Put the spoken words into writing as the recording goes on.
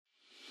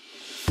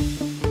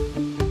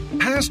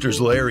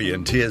Pastors Larry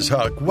and Tiz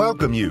Huck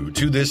welcome you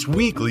to this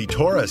weekly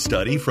Torah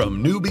study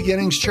from New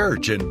Beginnings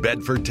Church in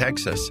Bedford,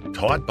 Texas,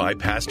 taught by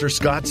Pastor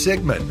Scott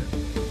Sigmund.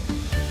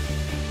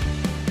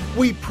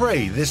 We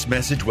pray this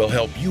message will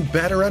help you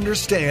better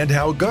understand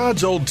how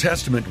God's Old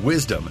Testament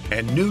wisdom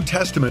and New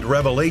Testament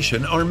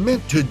revelation are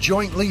meant to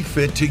jointly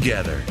fit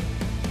together.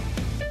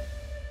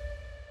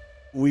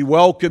 We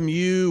welcome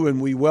you, and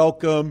we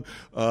welcome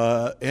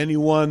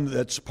anyone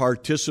that's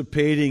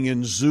participating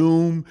in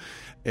Zoom.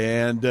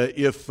 And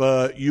if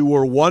you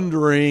were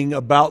wondering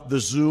about the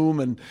Zoom,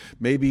 and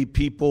maybe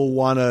people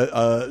want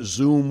to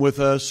Zoom with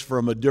us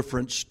from a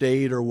different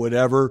state or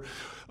whatever,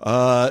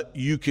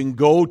 you can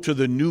go to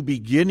the New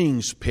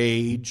Beginnings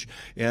page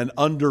and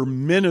under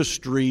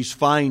Ministries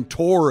find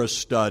Torah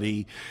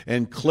Study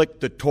and click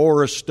the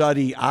Torah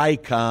Study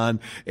icon,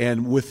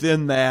 and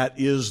within that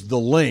is the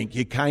link.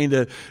 You kind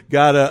of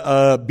got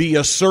to be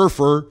a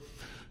surfer.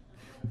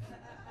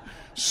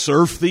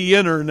 Surf the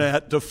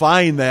internet to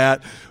find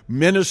that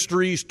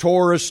Ministries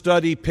Torah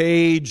Study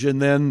page, and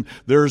then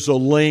there's a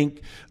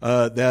link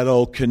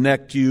that'll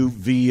connect you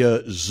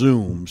via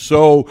Zoom.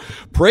 So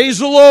praise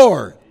the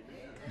Lord.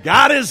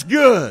 God is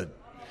good.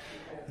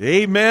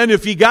 Amen.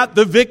 If you got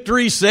the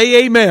victory,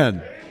 say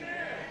amen.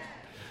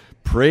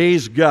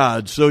 Praise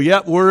God. So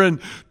we're in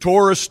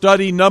Torah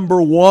Study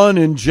number 1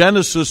 in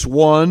Genesis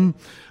 1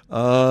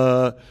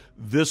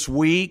 this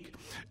week,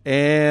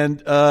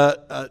 and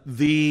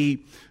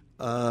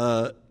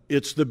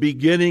it's the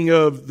beginning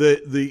of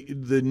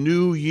the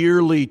new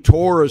yearly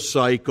Torah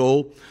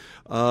cycle,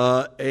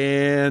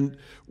 and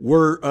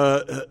we're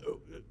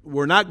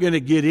not going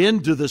to get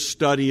into the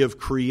study of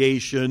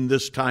creation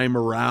this time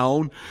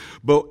around,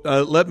 but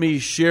let me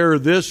share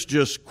this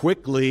just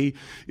quickly,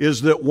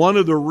 is that one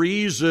of the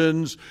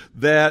reasons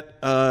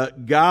that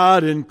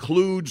God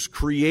includes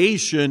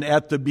creation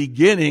at the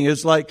beginning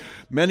is, like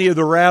many of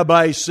the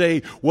rabbis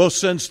say, well,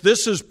 since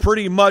this is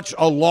pretty much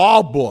a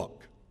law book,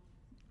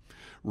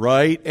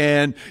 right?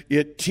 And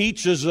it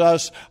teaches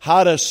us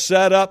how to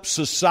set up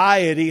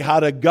society, how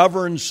to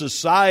govern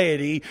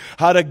society,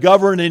 how to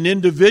govern an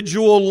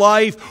individual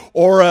life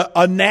or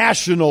a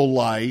national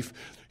life.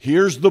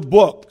 Here's the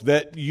book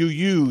that you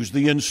use,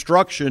 the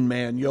instruction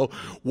manual.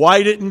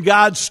 Why didn't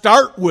God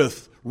start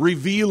with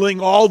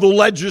revealing all the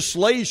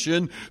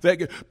legislation?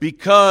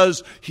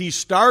 Because He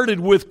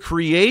started with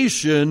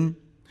creation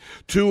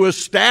to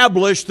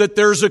establish that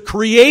there's a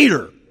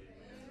creator.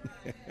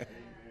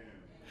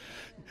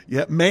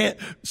 Yeah,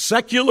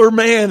 secular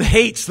man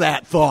hates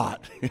that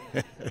thought.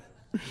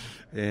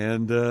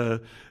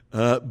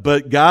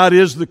 But God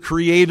is the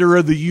creator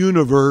of the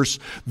universe.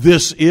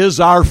 This is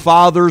our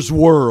Father's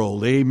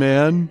world.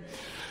 Amen.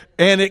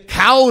 And it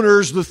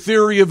counters the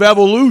theory of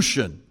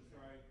evolution,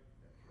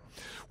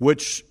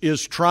 which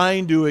is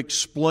trying to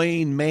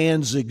explain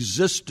man's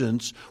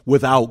existence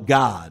without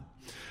God.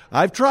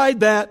 I've tried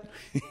that.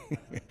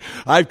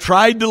 I've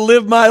tried to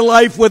live my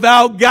life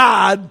without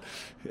God,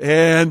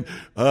 and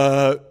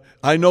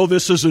I know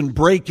this isn't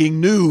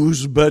breaking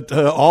news, but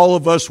all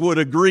of us would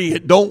agree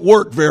it don't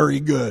work very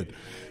good.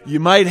 You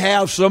might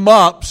have some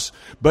ups,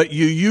 but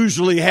you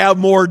usually have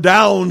more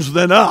downs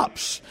than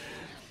ups.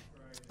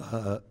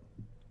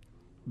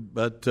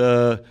 But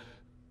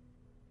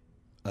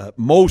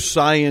most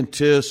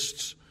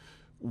scientists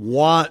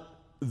want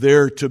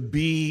there to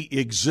be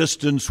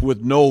existence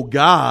with no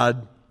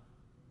God,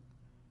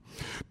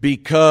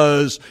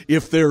 because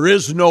if there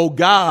is no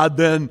God,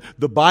 then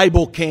the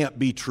Bible can't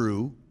be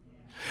true.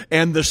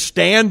 And the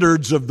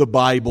standards of the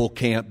Bible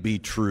can't be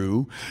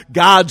true.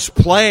 God's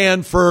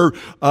plan for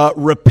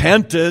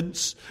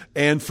repentance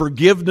and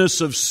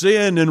forgiveness of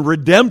sin and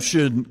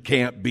redemption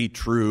can't be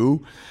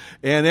true.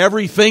 And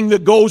everything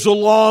that goes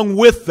along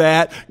with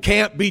that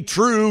can't be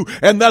true.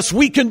 And thus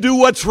we can do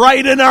what's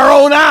right in our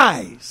own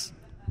eyes.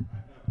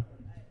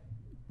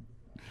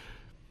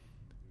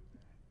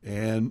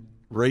 And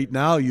right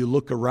now you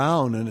look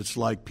around and it's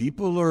like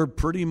people are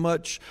pretty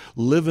much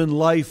living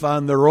life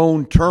on their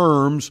own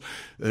terms.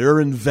 They're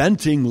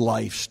inventing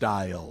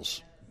lifestyles,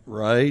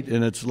 right?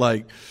 And it's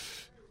like,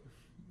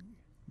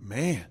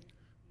 man,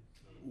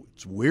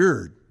 it's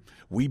weird.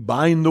 We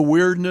bind the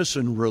weirdness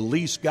and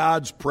release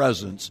God's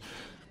presence.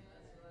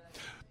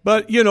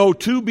 But,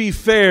 to be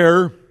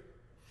fair,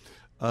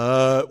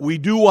 we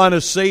do want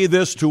to say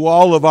this to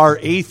all of our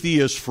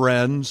atheist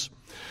friends.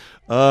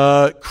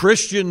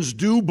 Christians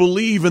do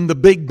believe in the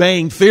Big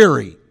Bang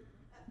Theory.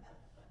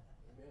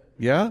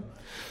 Yeah?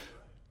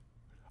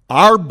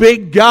 Our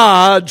big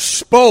God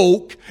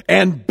spoke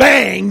and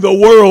bang, the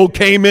world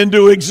came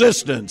into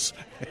existence.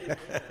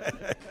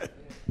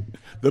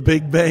 The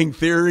Big Bang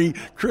Theory,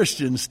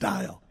 Christian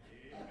style.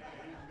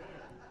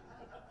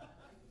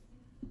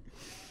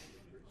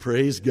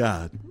 Praise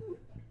God.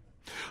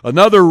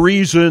 Another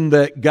reason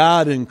that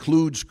God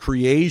includes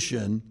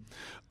creation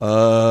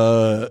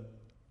in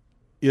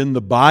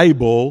the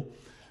Bible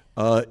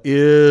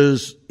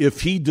is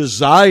if He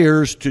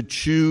desires to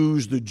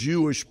choose the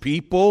Jewish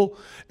people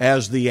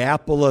as the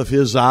apple of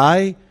His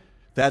eye,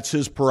 that's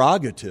His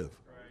prerogative.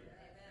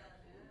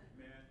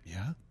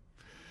 Yeah.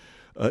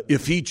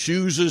 If he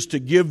chooses to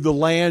give the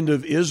land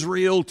of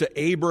Israel to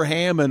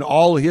Abraham and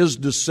all his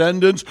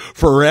descendants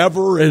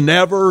forever and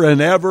ever and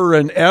ever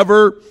and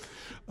ever,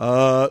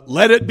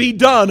 let it be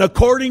done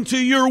according to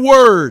your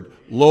word.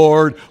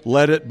 Lord,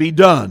 let it be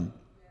done.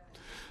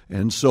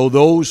 And so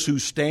those who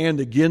stand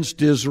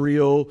against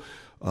Israel,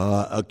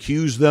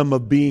 accuse them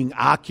of being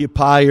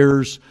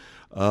occupiers,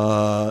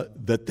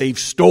 that they've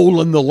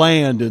stolen the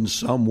land in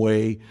some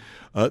way,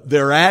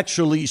 they're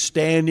actually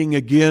standing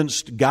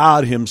against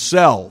God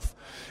himself.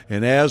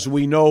 And as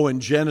we know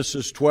in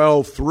Genesis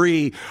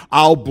 12:3,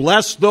 I'll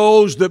bless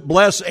those that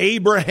bless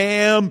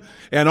Abraham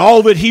and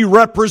all that he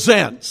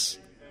represents.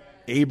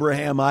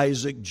 Abraham,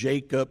 Isaac,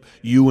 Jacob,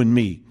 you and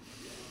me.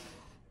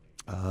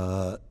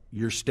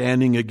 You're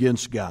standing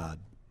against God.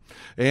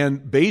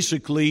 And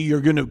basically,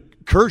 you're going to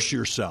curse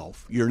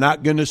yourself. You're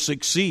not going to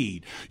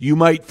succeed. You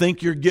might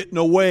think you're getting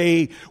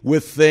away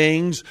with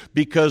things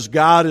because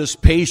God is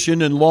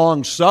patient and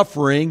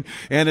long-suffering,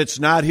 and it's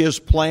not his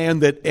plan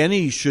that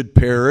any should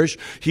perish.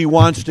 He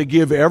wants to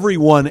give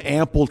everyone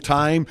ample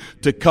time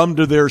to come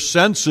to their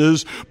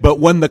senses, but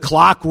when the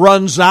clock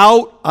runs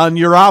out on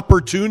your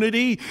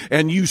opportunity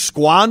and you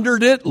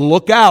squandered it,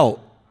 look out.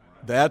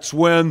 That's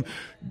when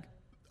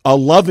a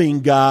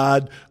loving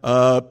God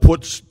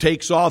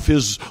takes off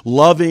his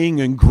loving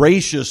and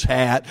gracious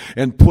hat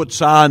and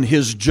puts on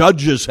his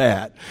judge's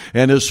hat.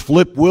 And as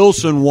Flip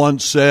Wilson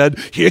once said,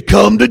 here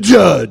come the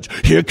judge,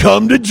 here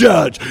come the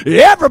judge.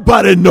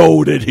 Everybody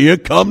know that here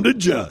come the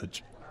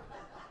judge.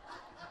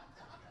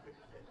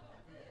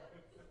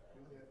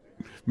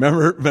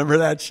 Remember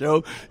that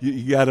show?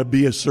 You got to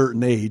be a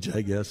certain age,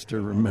 I guess, to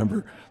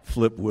remember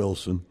Flip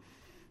Wilson.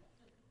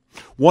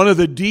 One of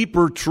the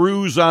deeper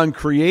truths on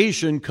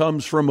creation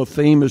comes from a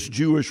famous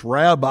Jewish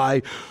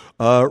rabbi,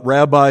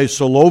 Rabbi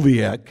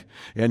Soloveitch,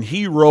 and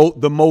he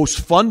wrote the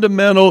most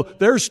fundamental,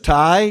 there's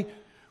Ty,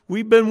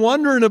 we've been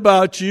wondering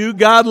about you,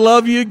 God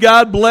love you,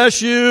 God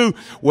bless you,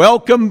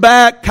 welcome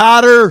back,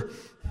 Cotter.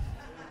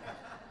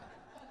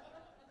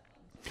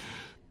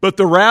 But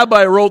the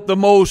rabbi wrote the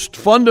most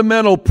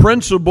fundamental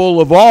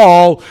principle of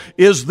all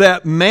is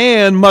that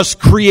man must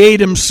create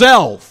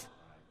himself.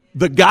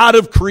 The God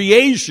of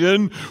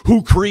creation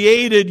who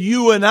created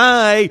you and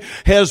I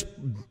has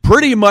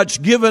pretty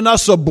much given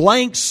us a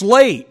blank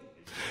slate.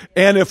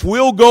 And if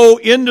we'll go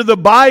into the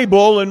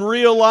Bible and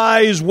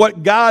realize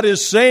what God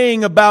is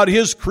saying about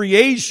his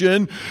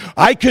creation,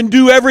 I can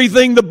do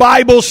everything the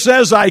Bible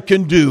says I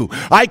can do.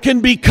 I can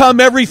become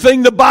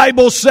everything the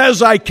Bible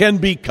says I can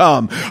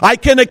become. I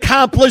can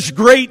accomplish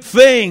great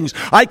things.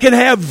 I can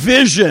have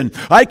vision.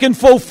 I can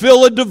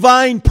fulfill a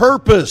divine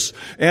purpose.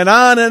 And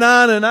on and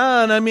on and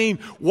on. I mean,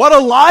 what a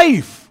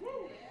life!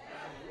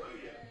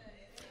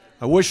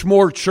 I wish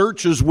more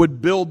churches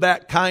would build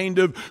that kind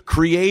of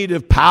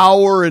creative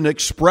power and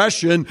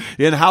expression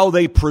in how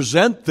they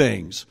present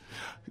things.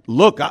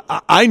 Look,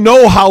 I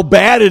know how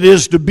bad it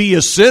is to be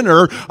a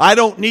sinner. I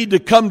don't need to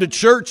come to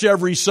church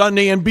every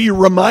Sunday and be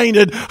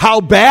reminded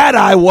how bad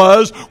I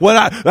was when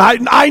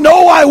I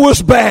know I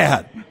was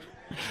bad.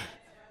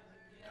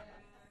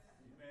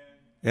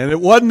 And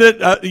it wasn't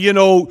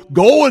that,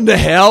 going to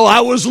hell. I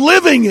was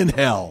living in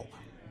hell.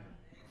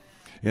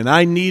 And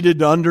I needed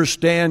to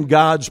understand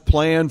God's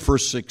plan for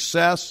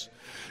success,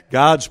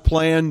 God's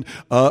plan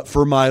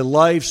for my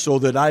life so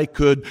that I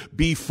could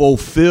be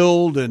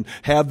fulfilled and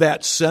have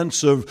that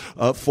sense of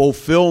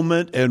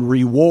fulfillment and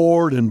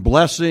reward and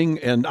blessing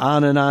and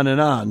on and on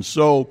and on.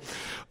 So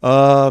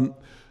the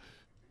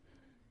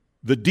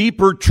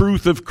deeper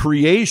truth of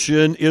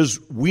creation is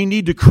we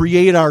need to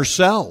create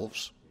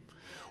ourselves.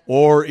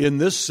 Or in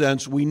this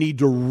sense, we need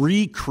to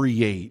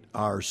recreate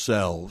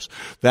ourselves.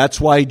 That's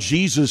why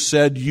Jesus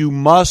said, you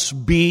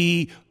must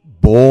be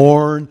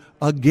born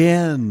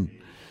again.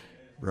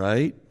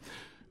 Right?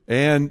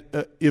 And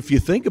if you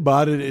think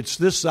about it, it's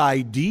this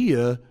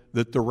idea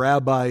that the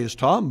rabbi is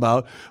talking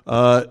about.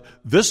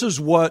 This is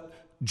what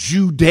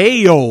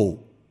Jewish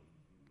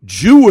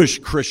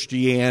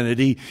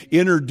Christianity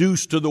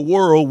introduced to the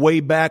world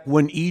way back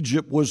when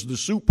Egypt was the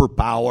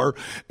superpower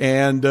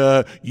and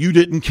you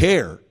didn't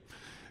care.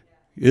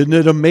 Isn't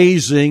it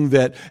amazing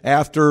that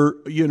after,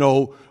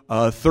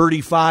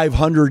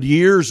 3,500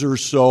 years or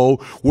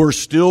so, we're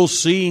still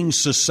seeing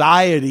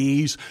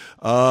societies,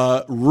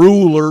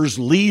 rulers,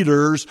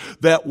 leaders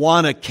that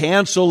want to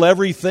cancel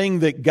everything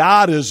that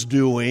God is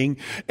doing,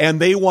 and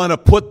they want to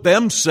put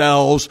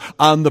themselves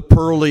on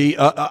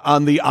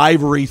on the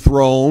ivory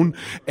throne,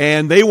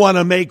 and they want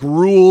to make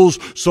rules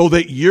so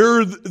that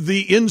you're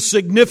the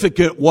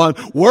insignificant one.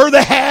 We're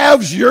the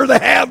haves, you're the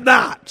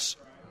have-nots.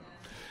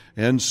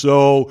 And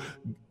so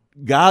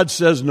God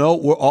says, no,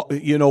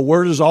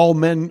 where does all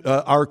men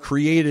are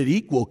created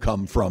equal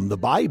come from? The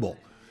Bible.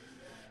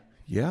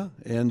 Yeah.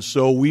 And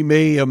so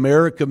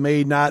America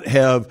may not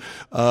have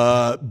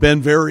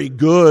been very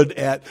good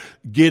at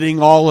getting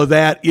all of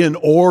that in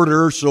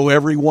order so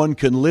everyone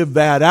can live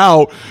that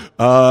out.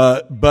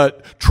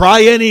 But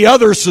try any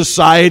other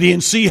society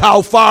and see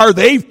how far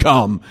they've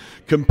come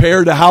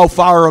compared to how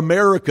far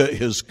America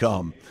has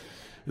come.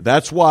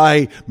 That's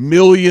why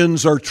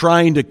millions are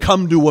trying to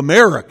come to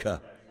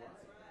America.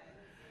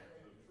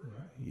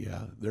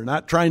 Yeah, they're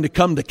not trying to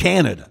come to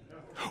Canada.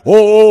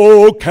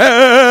 Oh,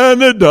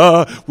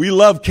 Canada. We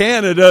love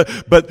Canada,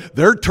 but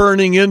they're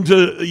turning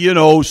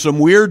into, some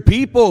weird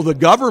people, the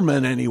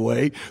government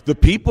anyway. The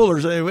people are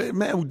saying,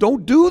 man,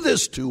 don't do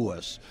this to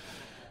us.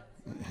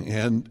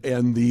 And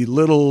the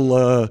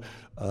little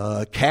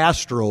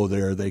Castro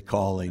there, they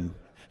call him.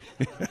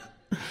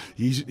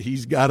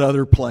 He's got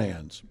other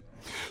plans.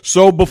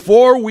 So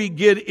before we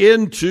get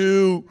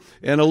into,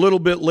 and a little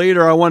bit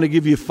later, I want to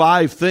give you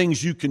 5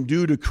 things you can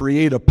do to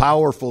create a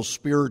powerful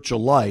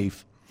spiritual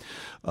life.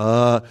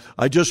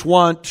 I just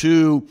want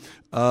to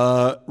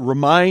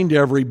remind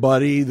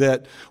everybody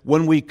that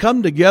when we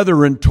come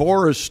together in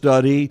Torah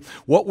study,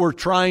 what we're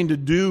trying to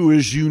do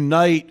is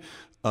unite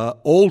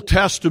Old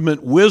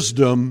Testament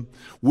wisdom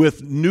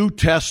with New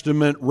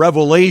Testament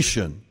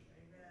revelation.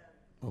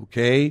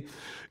 Okay?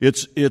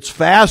 It's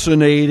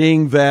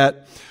fascinating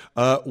that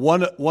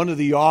one of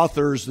the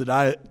authors that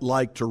I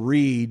like to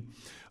read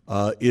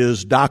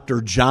is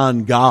Dr.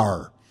 John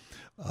Garr.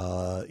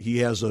 He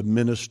has a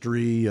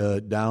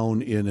ministry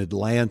down in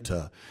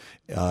Atlanta,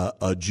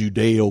 a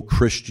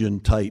Judeo-Christian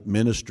type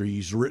ministry.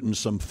 He's written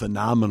some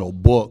phenomenal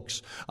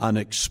books on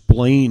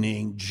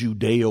explaining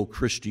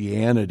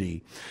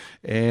Judeo-Christianity.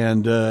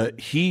 And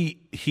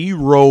he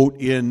wrote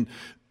in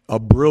a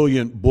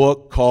brilliant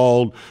book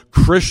called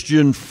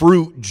Christian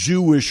Fruit,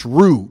 Jewish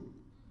Root,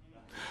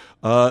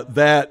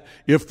 that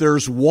if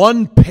there's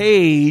one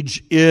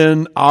page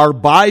in our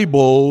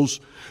Bibles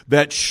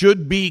that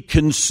should be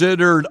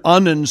considered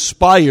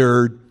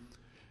uninspired,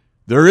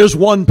 there is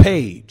one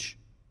page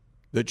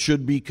that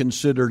should be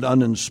considered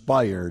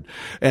uninspired,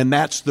 and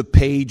that's the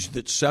page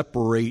that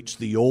separates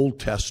the Old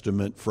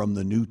Testament from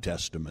the New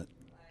Testament.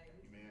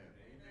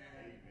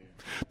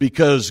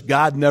 Because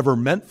God never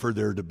meant for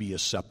there to be a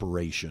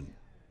separation.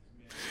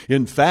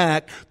 In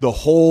fact, the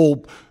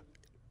whole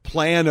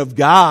plan of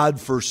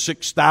God for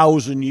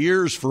 6,000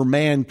 years for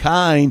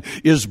mankind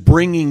is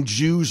bringing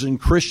Jews and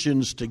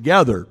Christians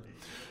together.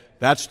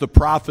 That's the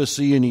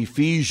prophecy in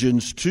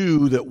Ephesians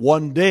 2 that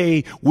one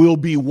day will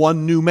be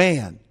one new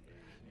man.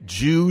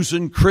 Jews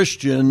and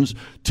Christians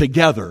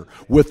together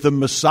with the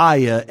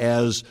Messiah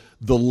as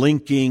the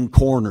linking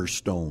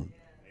cornerstone.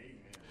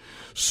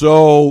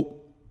 So,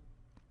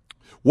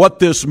 what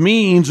this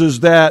means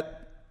is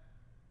that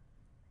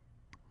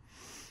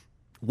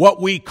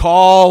what we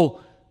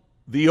call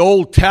the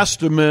Old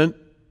Testament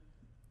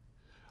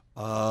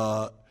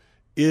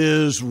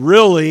is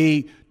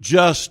really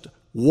just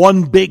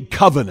one big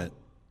covenant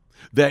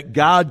that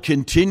God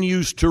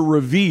continues to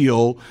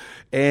reveal,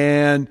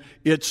 and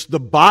it's the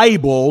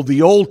Bible.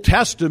 The Old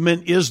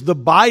Testament is the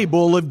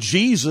Bible of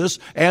Jesus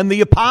and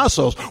the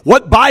apostles.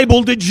 What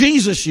Bible did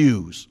Jesus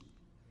use?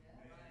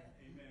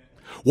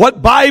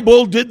 What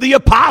Bible did the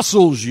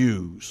apostles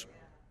use?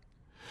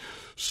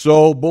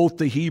 So both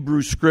the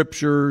Hebrew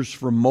scriptures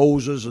from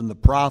Moses and the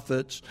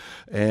prophets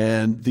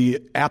and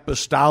the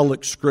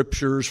apostolic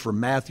scriptures from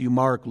Matthew,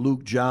 Mark,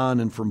 Luke, John,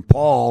 and from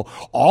Paul,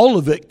 all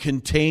of it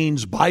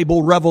contains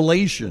Bible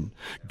revelation,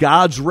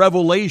 God's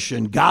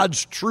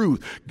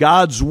truth,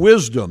 God's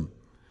wisdom.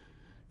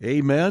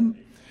 Amen?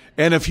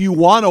 And if you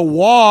want to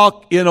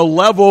walk in a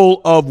level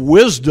of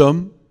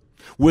wisdom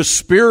with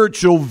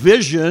spiritual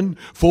vision,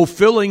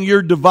 fulfilling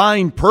your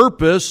divine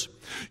purpose,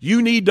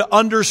 you need to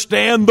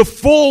understand the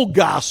full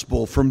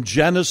gospel from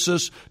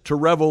Genesis to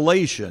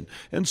Revelation.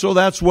 And so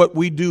that's what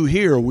we do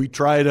here. We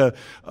try to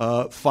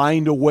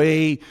find a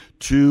way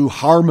to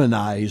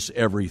harmonize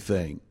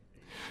everything.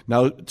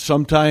 Now,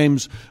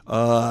 sometimes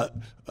I'm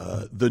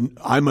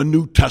a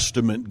New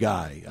Testament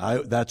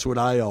guy. That's what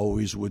I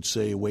always would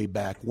say way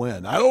back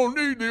when. I don't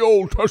need the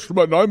Old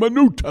Testament. I'm a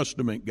New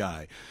Testament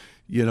guy.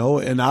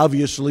 And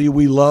obviously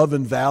we love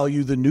and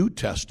value the New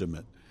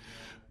Testament.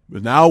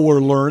 But now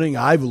we're learning,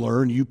 I've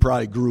learned, you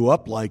probably grew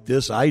up like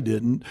this, I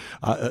didn't,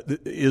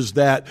 is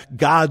that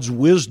God's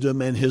wisdom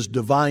and His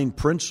divine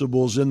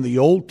principles in the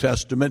Old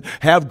Testament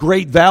have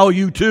great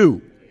value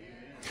too.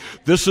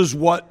 This is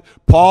what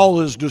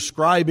Paul is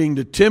describing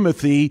to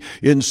Timothy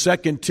in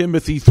 2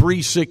 Timothy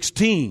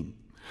 3:16,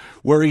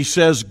 where he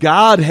says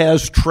God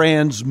has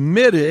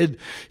transmitted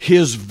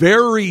His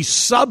very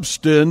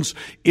substance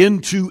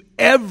into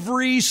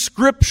every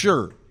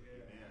scripture.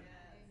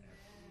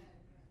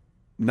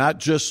 Not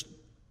just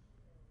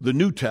the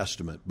New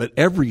Testament, but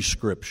every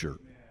scripture.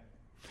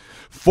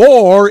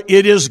 For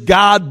it is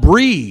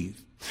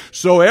God-breathed.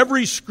 So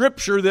every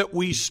scripture that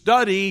we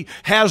study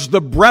has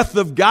the breath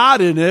of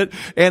God in it,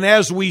 and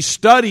as we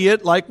study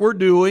it like we're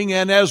doing,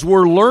 and as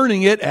we're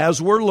learning it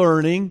as we're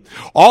learning,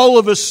 all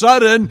of a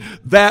sudden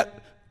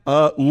that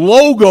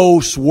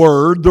logos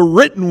word, the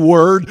written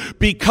word,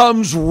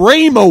 becomes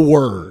rhema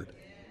word.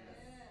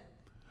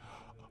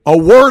 A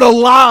word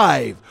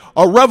alive.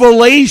 A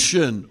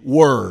revelation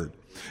word.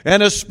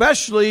 And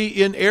especially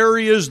in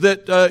areas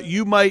that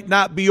you might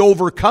not be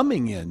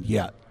overcoming in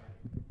yet.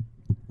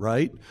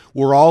 Right?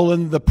 We're all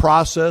in the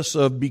process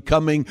of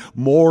becoming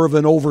more of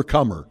an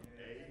overcomer.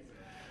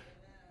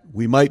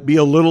 We might be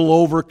a little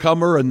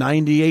overcomer, a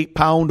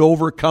 98-pound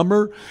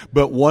overcomer,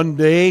 but one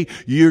day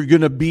you're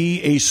going to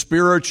be a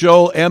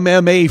spiritual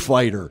MMA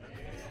fighter.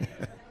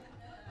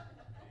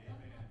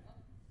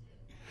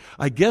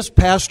 I guess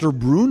Pastor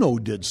Bruno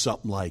did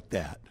something like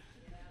that.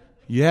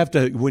 You have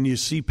to, when you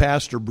see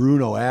Pastor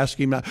Bruno, ask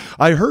him.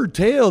 I heard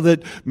tale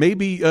that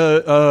maybe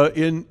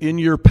in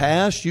your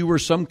past you were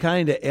some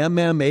kind of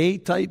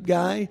MMA type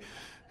guy.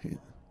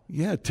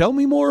 Yeah, tell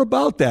me more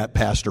about that,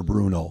 Pastor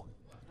Bruno.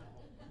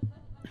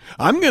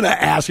 I'm going to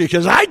ask you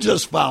because I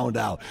just found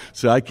out.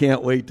 So I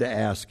can't wait to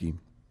ask him.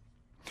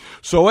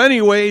 So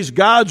anyways,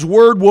 God's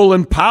Word will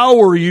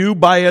empower you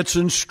by its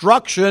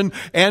instruction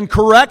and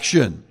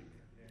correction.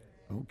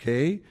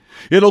 Okay?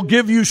 It'll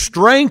give you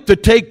strength to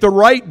take the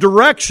right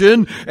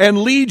direction and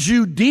lead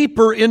you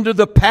deeper into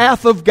the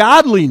path of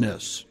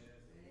godliness.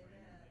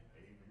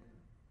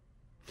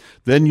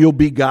 Then you'll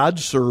be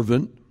God's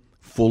servant,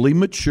 fully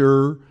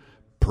mature,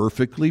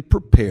 perfectly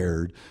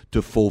prepared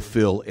to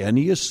fulfill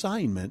any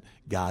assignment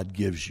God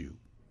gives you.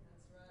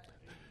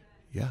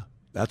 Yeah,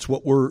 that's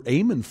what we're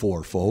aiming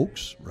for,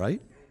 folks,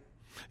 right?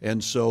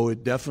 And so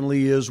it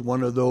definitely is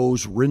one of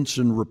those rinse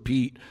and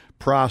repeat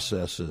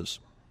processes.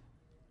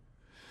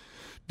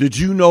 Did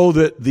you know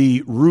that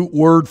the root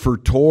word for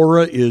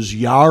Torah is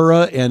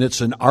yara, and it's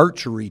an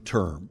archery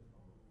term?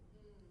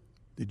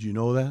 Did you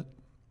know that?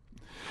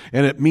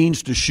 And it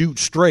means to shoot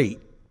straight,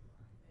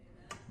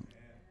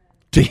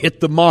 to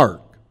hit the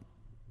mark.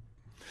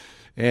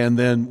 And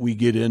then we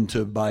get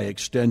into, by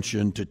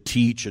extension, to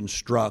teach,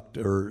 instruct,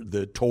 or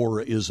the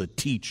Torah is a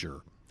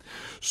teacher.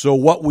 So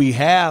what we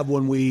have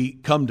when we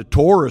come to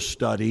Torah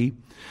study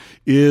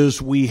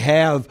is we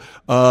have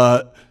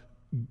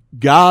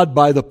God,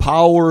 by the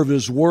power of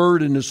His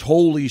Word and His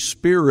Holy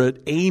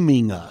Spirit,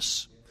 aiming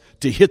us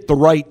to hit the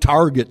right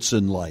targets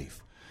in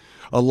life.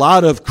 A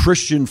lot of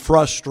Christian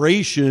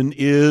frustration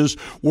is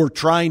we're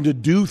trying to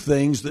do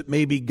things that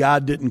maybe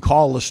God didn't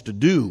call us to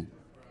do.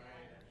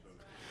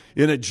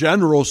 In a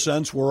general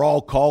sense, we're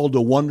all called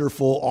to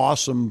wonderful,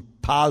 awesome,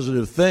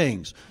 positive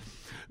things.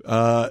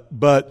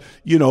 But,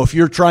 you know, if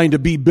you're trying to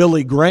be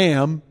Billy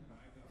Graham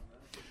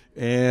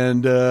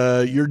and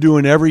you're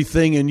doing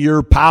everything in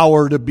your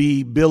power to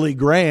be Billy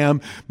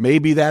Graham,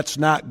 maybe that's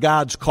not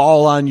God's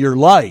call on your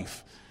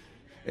life.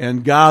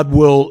 And God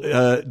will,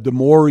 the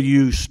more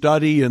you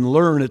study and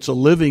learn, it's a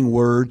living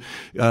word,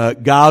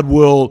 God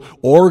will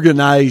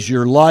organize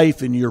your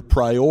life and your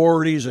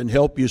priorities and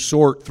help you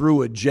sort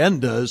through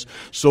agendas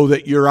so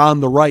that you're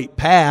on the right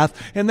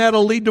path, and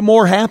that'll lead to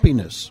more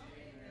happiness.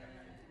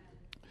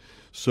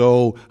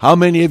 So, how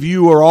many of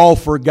you are all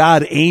for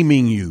God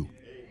aiming you?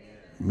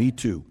 Me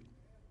too.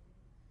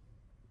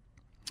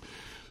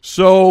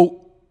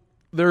 So,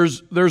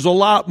 there's a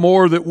lot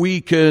more that we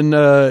can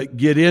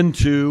get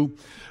into.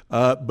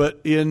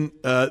 But in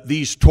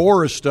these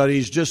Torah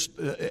studies, just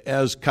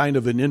as kind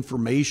of an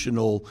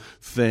informational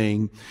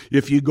thing,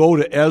 if you go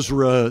to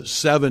Ezra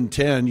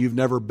 7:10, you've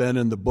never been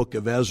in the book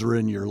of Ezra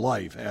in your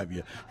life, have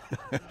you?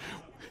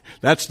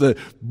 That's the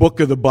book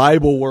of the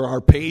Bible where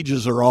our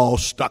pages are all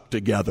stuck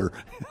together.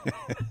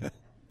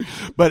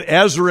 But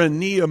Ezra and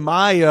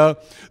Nehemiah,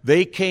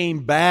 they came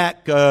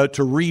back to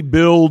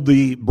rebuild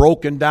the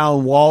broken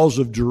down walls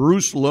of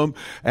Jerusalem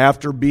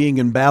after being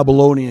in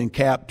Babylonian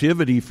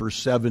captivity for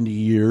 70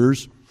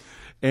 years.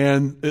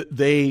 And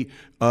they,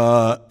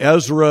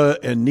 Ezra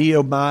and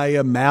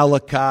Nehemiah,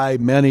 Malachi,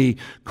 many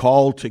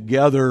called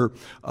together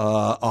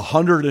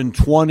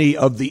 120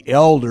 of the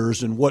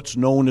elders in what's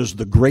known as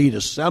the Great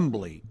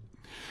Assembly.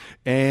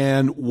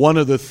 And one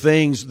of the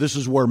things, this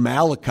is where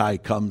Malachi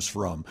comes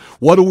from.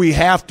 What do we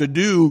have to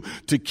do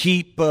to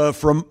keep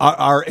from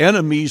our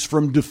enemies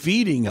from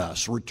defeating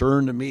us?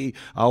 Return to me.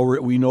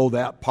 We know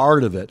that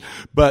part of it.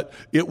 But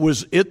it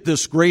was at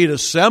this great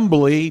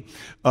assembly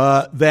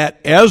that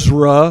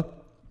Ezra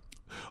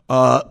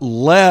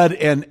led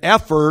an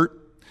effort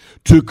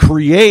to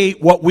create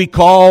what we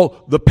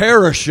call the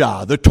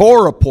parashah, the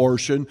Torah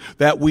portion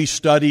that we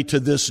study to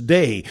this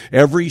day.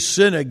 Every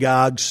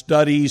synagogue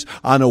studies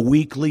on a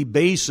weekly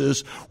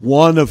basis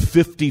one of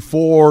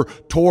 54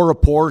 Torah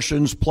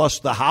portions plus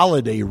the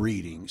holiday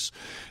readings.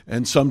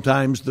 And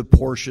sometimes the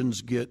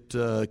portions get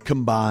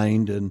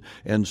combined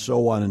and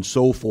so on and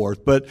so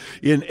forth. But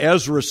in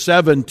Ezra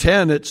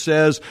 7:10 it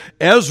says,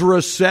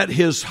 Ezra set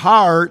his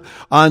heart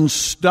on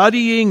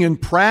studying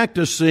and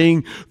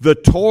practicing the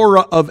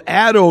Torah of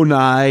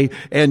Adonai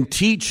and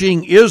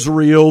teaching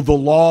Israel the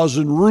laws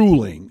and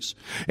rulings.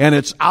 And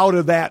it's out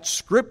of that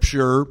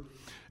scripture,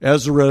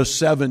 Ezra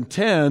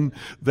 7:10,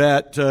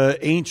 that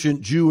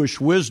ancient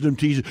Jewish wisdom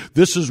teaches.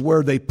 This is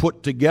where they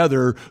put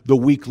together the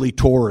weekly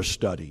Torah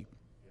study.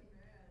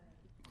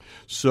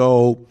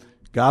 So,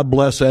 God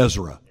bless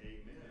Ezra.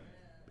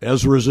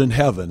 Ezra's in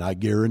heaven, I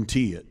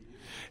guarantee it.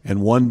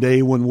 And one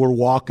day when we're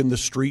walking the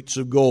streets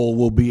of gold,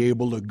 we'll be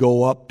able to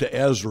go up to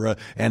Ezra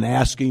and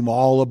ask him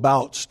all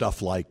about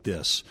stuff like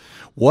this.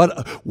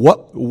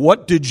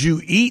 What did you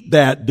eat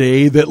that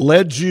day that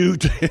led you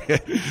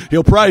to...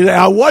 He'll probably say,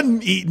 I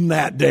wasn't eating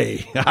that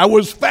day. I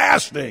was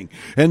fasting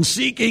and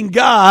seeking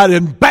God,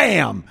 and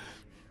bam!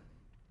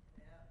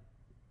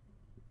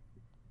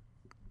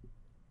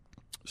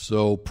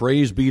 So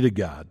praise be to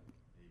God.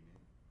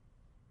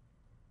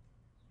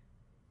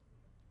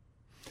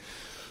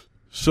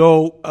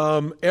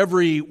 So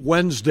every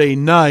Wednesday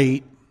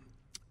night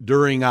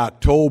during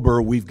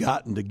October, we've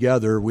gotten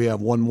together. We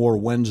have one more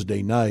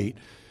Wednesday night.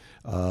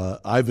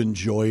 I've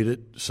enjoyed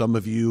it. Some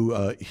of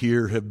you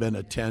here have been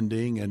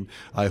attending, and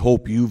I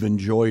hope you've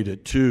enjoyed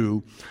it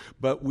too.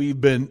 But we've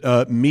been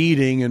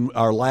meeting, and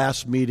our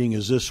last meeting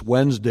is this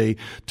Wednesday,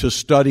 to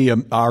study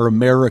our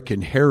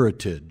American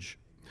heritage.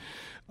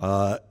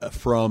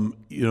 From,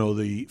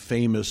 the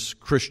famous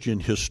Christian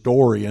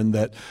historian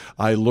that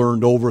I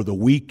learned over the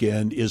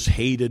weekend is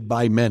hated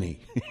by many.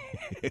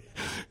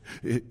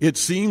 It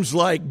seems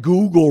like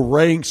Google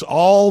ranks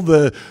all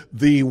the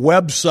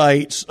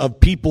websites of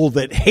people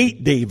that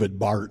hate David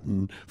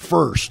Barton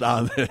first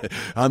on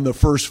the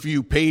first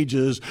few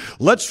pages.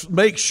 Let's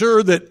make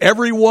sure that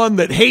everyone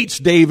that hates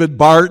David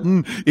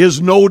Barton is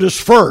noticed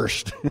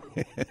first.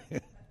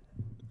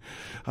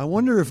 I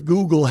wonder if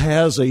Google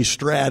has a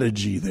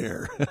strategy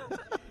there.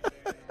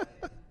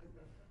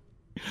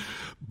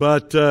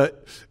 But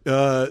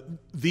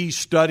these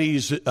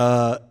studies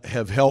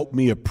have helped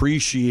me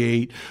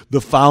appreciate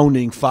the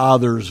Founding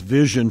Fathers'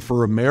 vision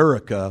for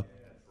America.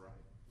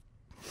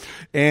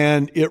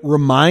 And it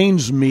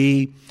reminds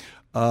me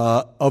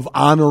of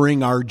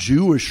honoring our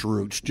Jewish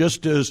roots,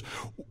 just as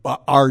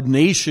our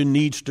nation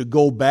needs to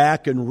go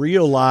back and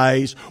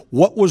realize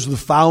what was the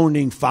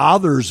Founding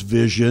Fathers'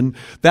 vision.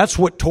 That's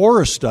what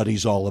Torah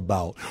study's all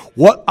about.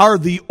 What are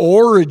the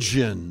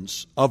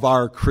origins of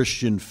our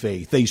Christian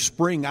faith? They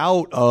spring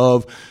out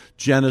of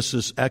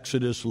Genesis,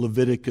 Exodus,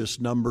 Leviticus,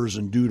 Numbers,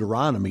 and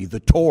Deuteronomy, the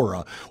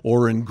Torah,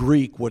 or in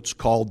Greek, what's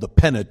called the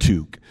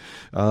Pentateuch.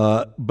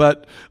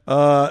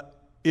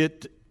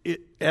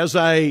 As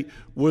I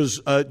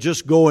was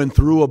just going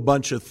through a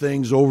bunch of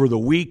things over the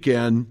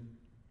weekend,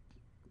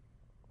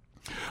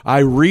 I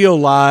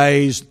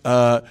realized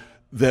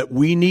that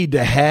we need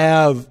to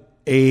have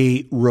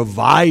a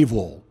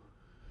revival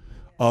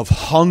of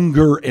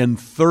hunger and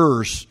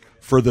thirst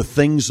for the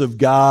things of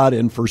God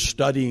and for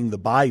studying the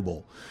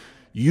Bible.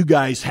 You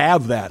guys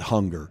have that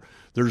hunger.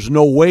 There's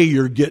no way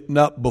you're getting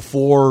up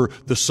before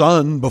the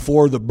sun,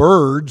 before the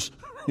birds,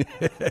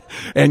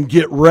 and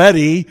get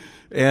ready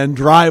and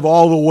drive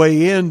all the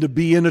way in to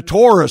be in a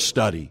Torah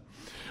study.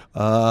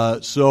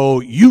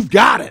 So you've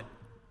got it.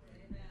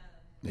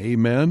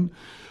 Amen.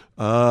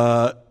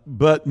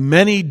 But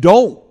many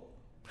don't.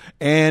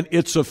 And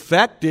it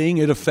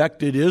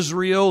affected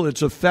Israel,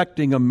 it's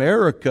affecting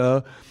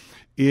America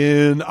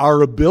in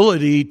our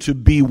ability to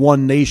be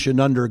one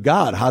nation under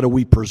God. How do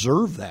we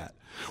preserve that?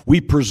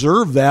 We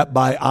preserve that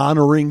by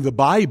honoring the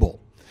Bible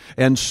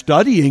and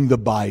studying the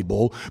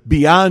Bible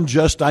beyond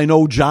just, I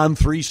know, John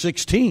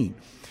 3:16.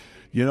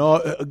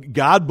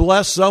 God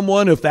bless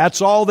someone if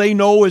that's all they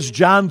know is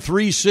John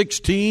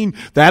 3:16.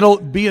 That'll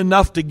be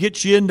enough to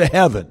get you into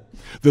heaven.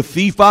 The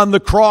thief on the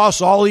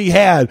cross, all he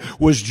had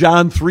was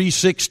John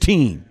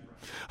 3:16.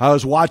 I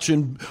was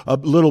watching a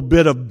little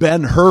bit of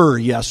Ben-Hur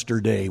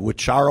yesterday with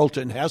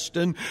Charlton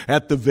Heston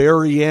at the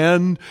very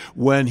end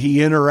when he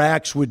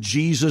interacts with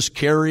Jesus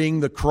carrying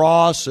the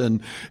cross,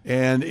 and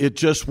it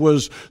just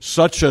was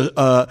such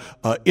a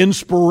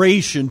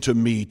inspiration to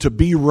me to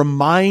be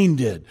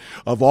reminded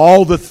of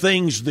all the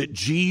things that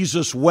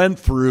Jesus went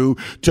through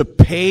to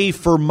pay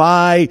for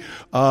my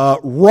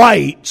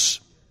rights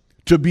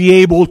to be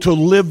able to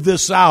live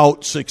this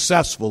out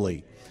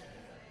successfully.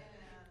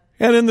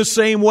 And in the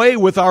same way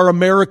with our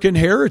American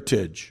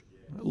heritage,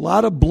 a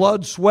lot of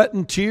blood, sweat,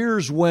 and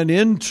tears went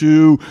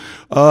into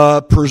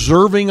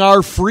preserving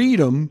our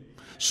freedom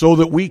so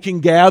that we can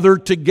gather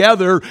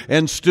together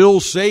and still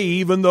say,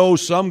 even though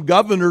some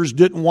governors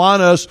didn't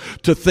want us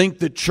to think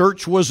that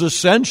church was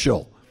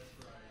essential.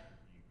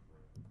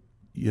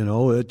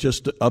 It's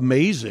just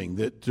amazing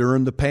that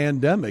during the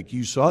pandemic,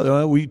 you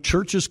saw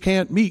churches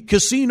can't meet.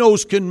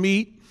 Casinos can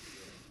meet,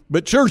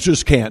 but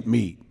churches can't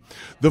meet.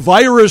 The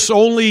virus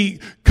only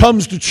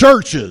comes to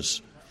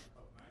churches.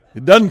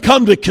 It doesn't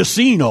come to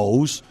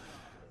casinos,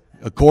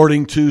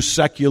 according to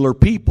secular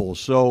people.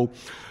 So,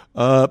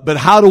 but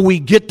how do we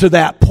get to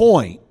that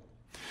point?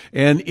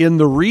 And in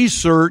the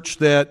research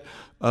that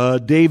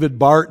David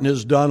Barton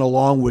has done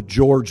along with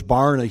George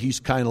Barna, he's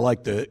kind of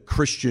like the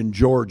Christian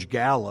George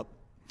Gallup,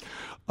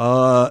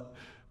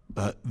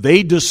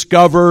 they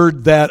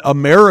discovered that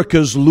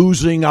America's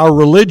losing our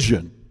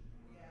religion.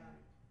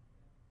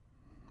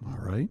 All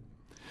right.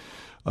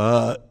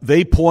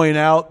 They point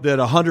out that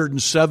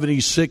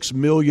 176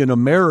 million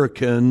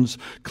Americans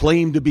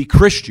claim to be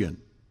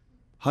Christian.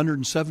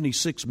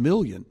 176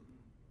 million.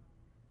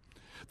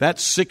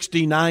 That's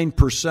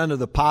 69% of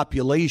the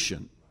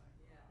population.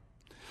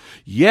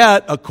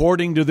 Yet,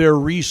 according to their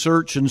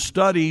research and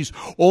studies,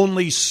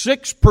 only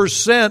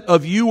 6%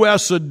 of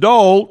U.S.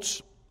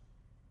 adults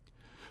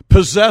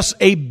possess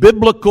a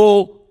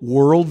biblical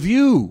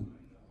worldview.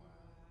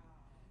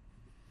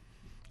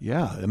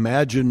 Yeah,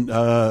 imagine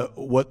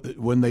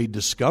when they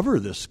discover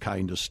this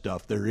kind of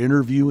stuff. They're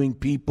interviewing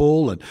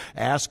people and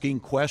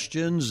asking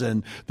questions,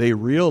 and they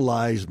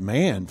realize,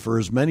 man, for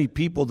as many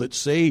people that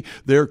say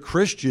they're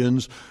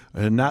Christians,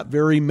 and not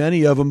very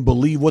many of them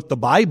believe what the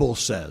Bible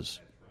says.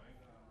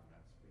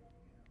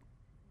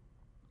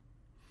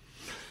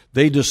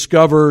 They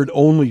discovered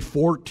only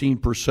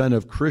 14%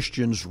 of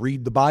Christians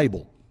read the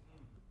Bible.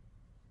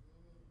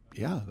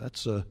 Yeah,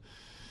 that's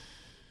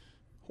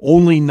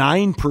only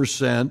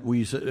 9%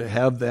 we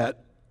have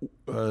that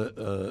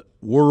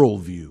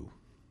worldview,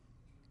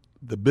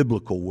 the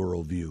biblical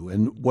worldview.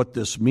 And what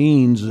this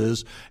means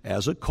is,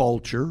 as a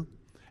culture,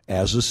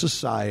 as a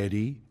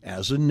society,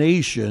 as a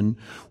nation,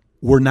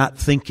 we're not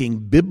thinking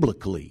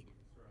biblically,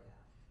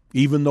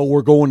 even though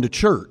we're going to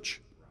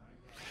church.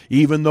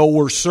 Even though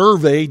we're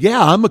surveyed,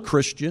 yeah, I'm a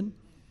Christian,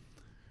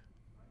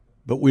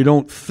 but we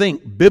don't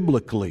think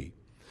biblically.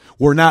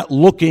 We're not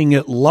looking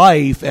at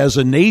life as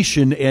a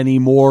nation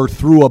anymore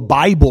through a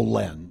Bible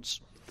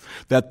lens.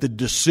 That the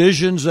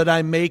decisions that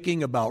I'm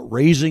making about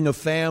raising a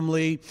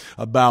family,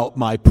 about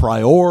my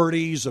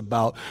priorities,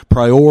 about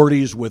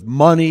priorities with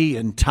money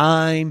and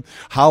time,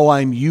 how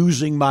I'm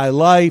using my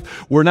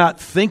life, we're not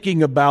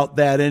thinking about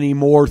that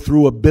anymore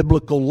through a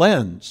biblical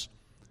lens.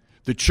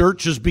 The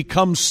church has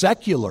become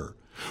secular.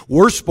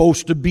 We're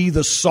supposed to be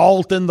the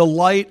salt and the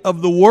light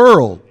of the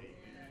world.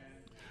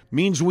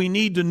 Means we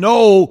need to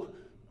know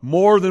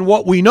more than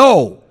what we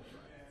know.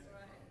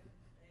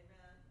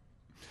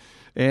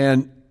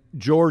 And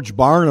George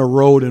Barna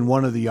wrote in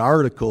one of the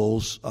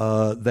articles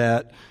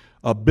that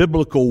a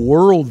biblical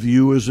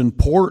worldview is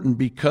important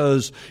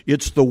because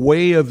it's the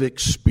way of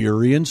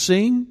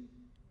experiencing,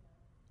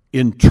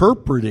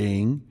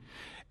 interpreting,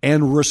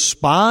 and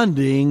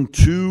responding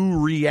to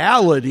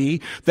reality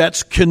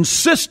that's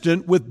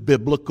consistent with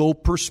biblical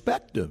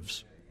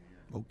perspectives.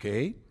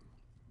 Okay?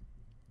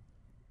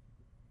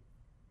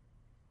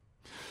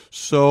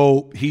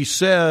 So he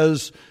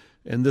says,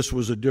 and this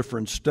was a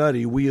different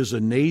study, we as a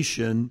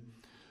nation,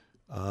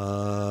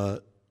 or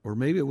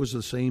maybe it was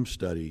the same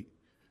study,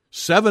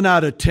 7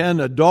 out of 10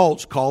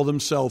 adults call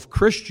themselves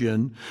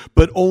Christian,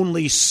 but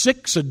only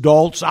 6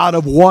 adults out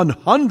of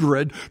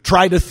 100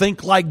 try to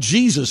think like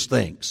Jesus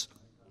thinks.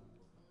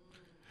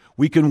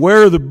 We can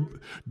wear the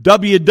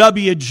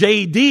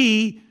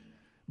WWJD,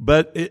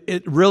 but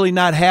it really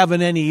not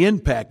having any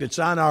impact. It's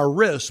on our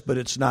wrist, but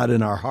it's not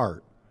in our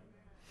heart.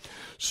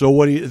 So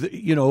what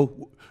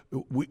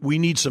we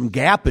need some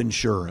gap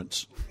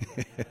insurance,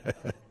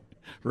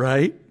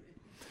 right?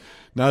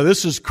 Now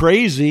this is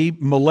crazy.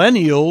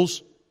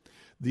 Millennials,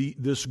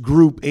 this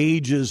group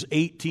ages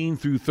 18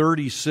 through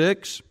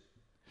 36,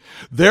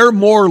 they're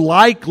more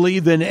likely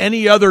than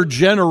any other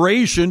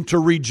generation to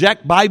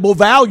reject Bible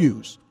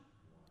values.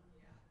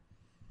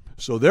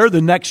 So they're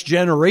the next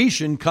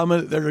generation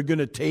coming that are going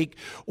to take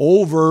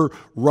over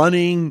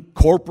running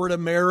corporate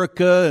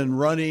America and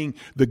running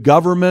the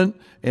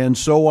government and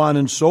so on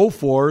and so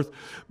forth.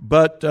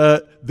 But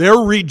they're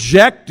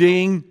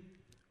rejecting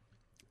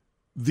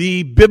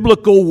the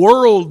biblical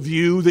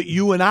worldview that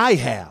you and I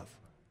have.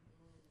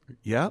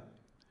 Yeah.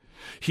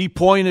 He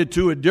pointed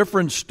to a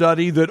different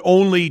study that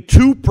only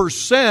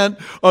 2%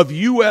 of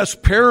U.S.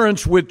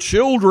 parents with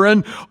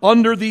children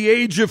under the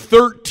age of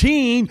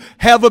 13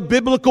 have a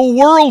biblical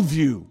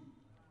worldview.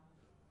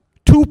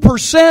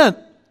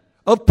 2%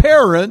 of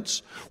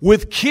parents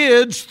with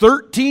kids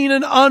 13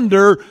 and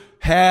under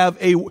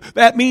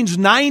that means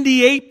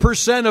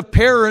 98% of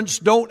parents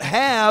don't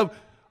have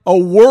a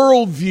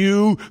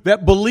worldview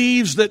that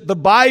believes that the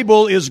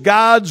Bible is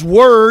God's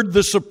Word,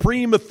 the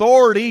supreme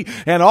authority,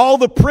 and all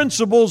the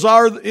principles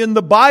are in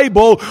the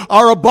Bible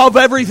are above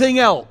everything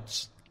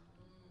else.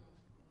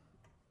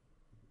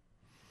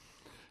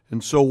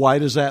 And so why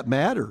does that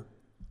matter?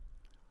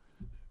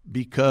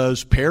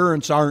 Because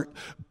parents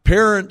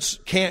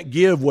can't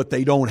give what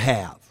they don't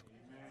have.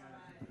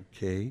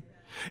 Okay?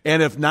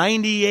 And if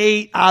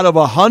 98 out of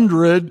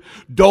 100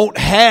 don't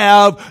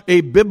have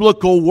a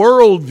biblical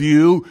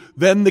worldview,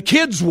 then the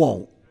kids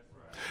won't.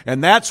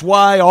 And that's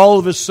why all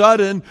of a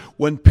sudden,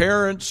 when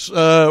parents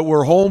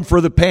were home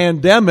for the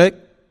pandemic,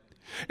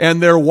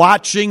 and they're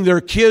watching their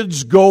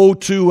kids go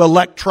to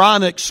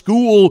electronic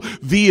school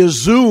via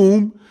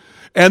Zoom,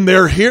 and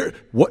they're here,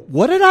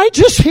 what did I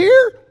just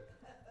hear?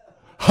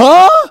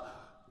 Huh?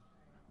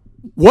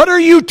 What are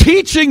you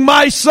teaching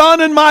my son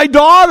and my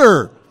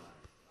daughter?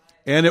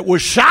 And it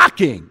was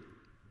shocking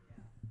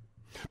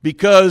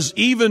because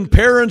even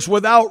parents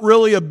without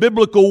really a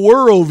biblical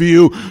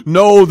worldview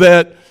know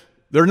that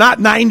they're not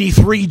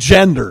 93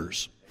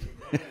 genders.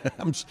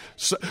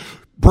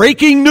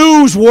 Breaking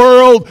news,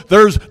 world,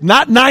 there's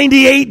not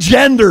 98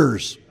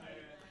 genders.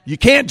 You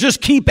can't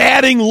just keep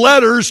adding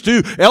letters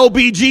to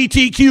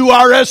LBGTQ,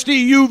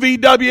 RST, UV,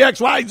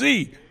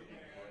 WXYZ.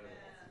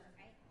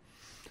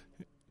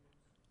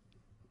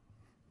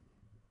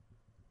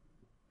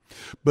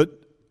 But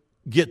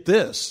get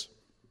this,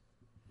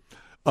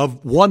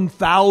 of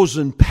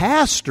 1,000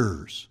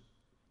 pastors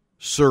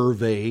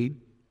surveyed,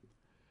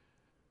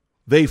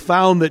 they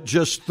found that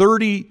just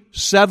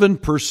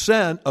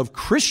 37% of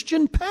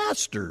Christian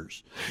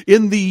pastors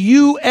in the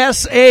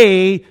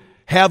USA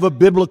have a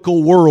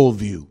biblical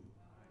worldview.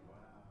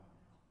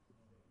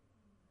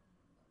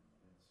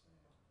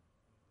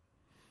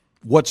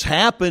 What's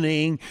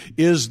happening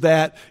is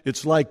that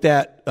it's like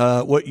that,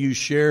 what you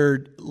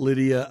shared,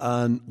 Lydia,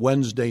 on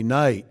Wednesday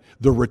night,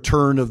 the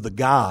return of the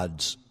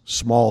gods,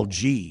 small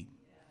g.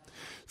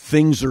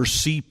 Things are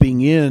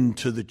seeping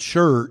into the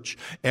church,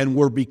 and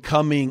we're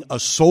becoming a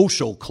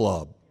social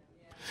club.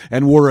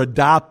 And we're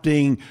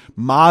adopting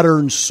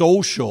modern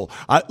social.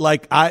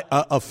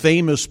 A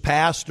famous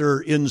pastor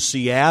in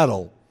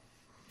Seattle,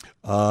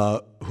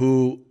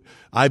 who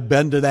I've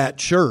been to that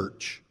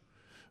church.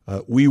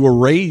 We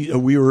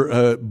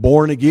were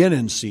born again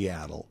in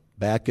Seattle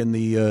back in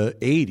the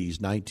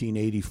 80s,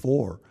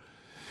 1984.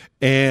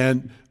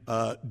 And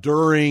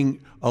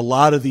during a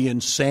lot of the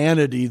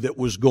insanity that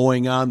was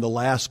going on the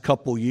last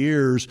couple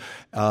years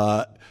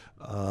on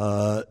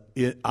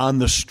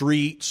the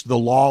streets, the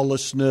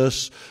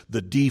lawlessness,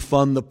 the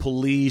defund the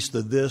police,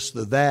 the this,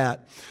 the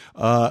that,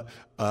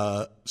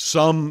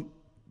 some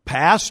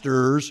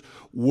pastors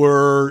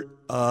were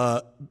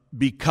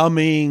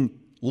becoming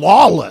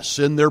lawless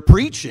in their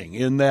preaching,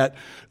 in that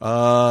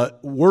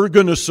we're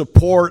going to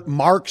support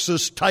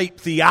Marxist-type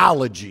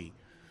theology.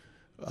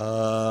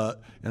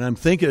 And I'm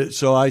thinking,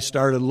 so I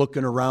started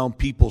looking around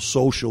people's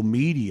social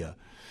media,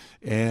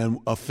 and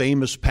a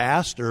famous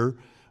pastor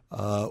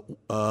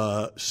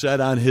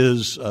said on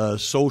his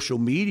social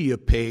media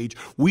page,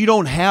 "We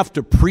don't have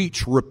to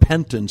preach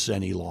repentance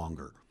any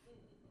longer."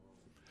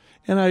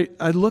 And I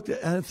looked at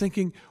it and I'm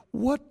thinking,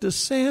 what the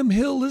Sam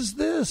Hill is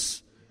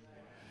this?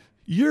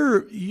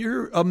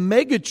 You're a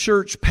mega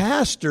church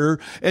pastor,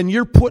 and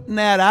you're putting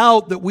that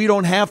out that we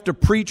don't have to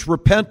preach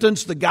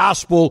repentance. The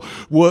gospel,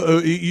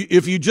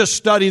 if you just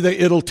study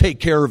it'll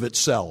take care of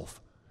itself.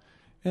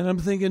 And I'm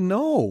thinking,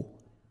 no.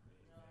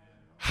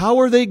 How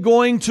are they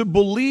going to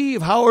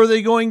believe? How are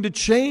they going to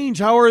change?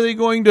 How are they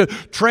going to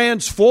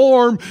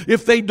transform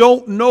if they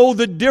don't know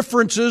the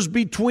differences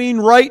between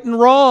right and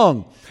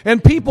wrong?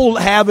 And people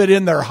have it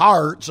in their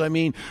hearts. I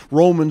mean,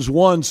 Romans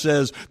 1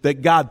 says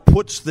that God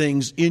puts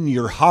things in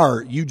your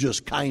heart. You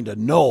just kind of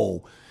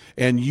know,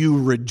 and you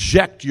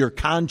reject your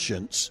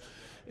conscience,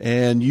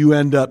 and you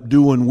end up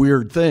doing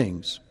weird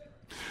things.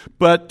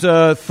 But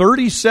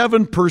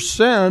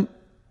 37%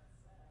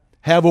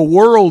 have a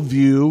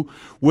worldview,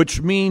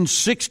 which means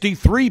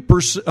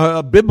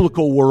 63%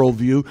 biblical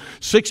worldview.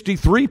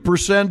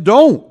 63%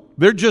 don't.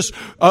 They're just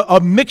a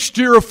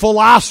mixture of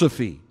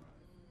philosophy.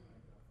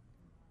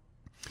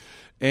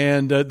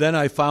 And then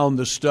I found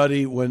the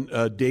study when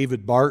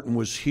David Barton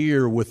was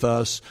here with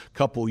us a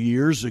couple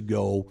years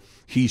ago.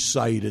 He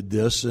cited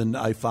this, and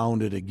I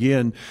found it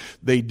again.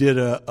 They did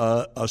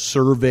a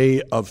survey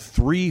of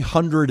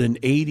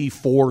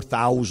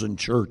 384,000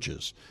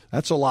 churches.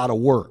 That's a lot of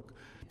work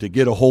to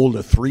get a hold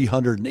of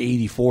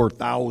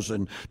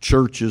 384,000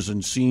 churches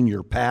and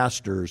senior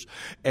pastors.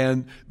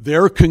 And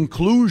their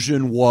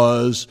conclusion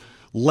was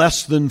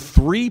less than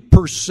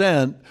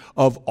 3%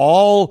 of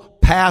all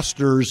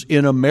pastors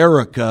in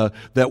America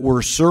that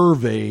were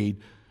surveyed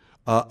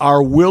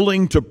are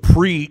willing to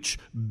preach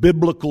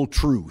biblical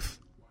truth.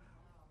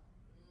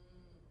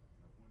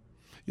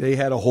 They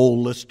had a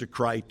whole list of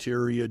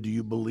criteria. Do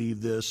you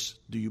believe this?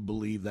 Do you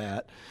believe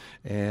that?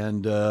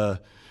 And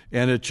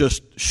it's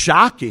just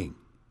shocking.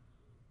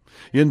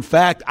 In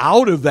fact,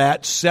 out of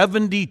that,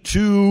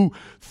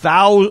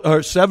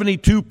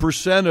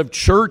 72% of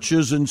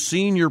churches and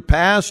senior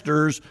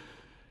pastors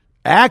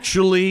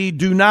actually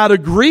do not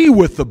agree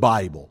with the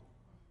Bible.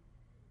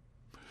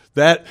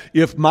 That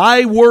if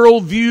my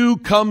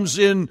worldview comes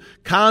in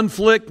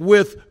conflict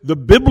with the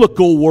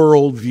biblical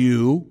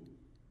worldview,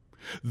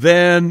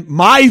 then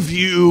my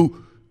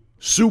view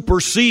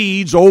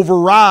supersedes,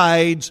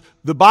 overrides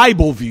the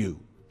Bible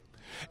view.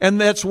 And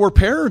that's where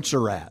parents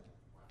are at,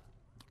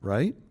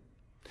 right?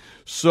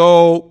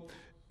 So,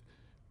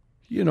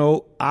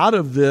 out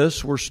of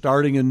this, we're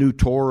starting a new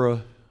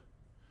Torah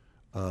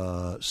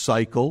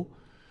cycle.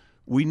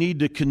 We need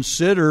to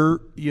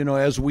consider,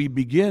 as we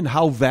begin,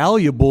 how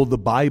valuable the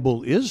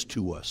Bible is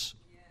to us.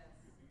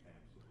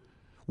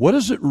 What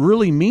does it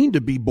really mean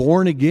to be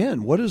born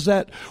again? What does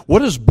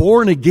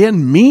born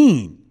again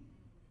mean?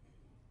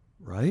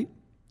 Right?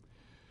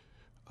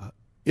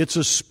 It's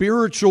a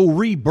spiritual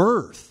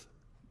rebirth.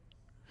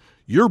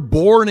 You're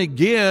born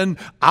again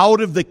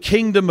out of the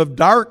kingdom of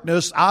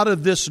darkness, out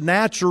of this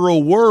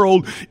natural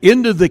world,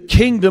 into the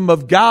kingdom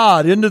of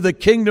God, into the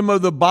kingdom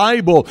of the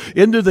Bible,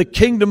 into the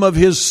kingdom of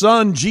His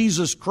Son,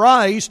 Jesus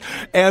Christ.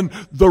 And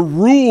the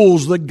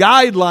rules, the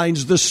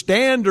guidelines, the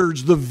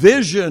standards, the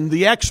vision,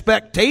 the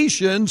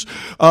expectations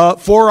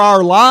for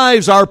our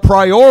lives, our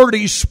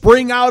priorities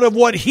spring out of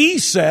what He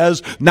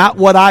says, not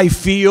what I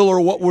feel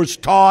or what was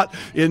taught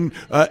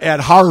at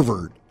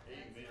Harvard.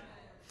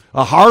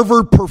 A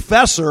Harvard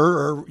professor,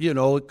 or,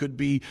 it could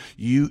be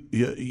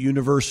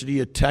University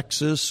of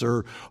Texas,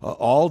 or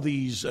all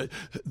these,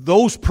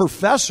 those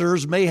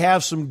professors may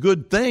have some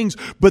good things,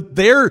 but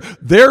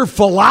their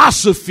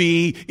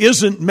philosophy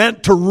isn't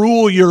meant to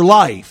rule your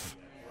life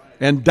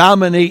and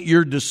dominate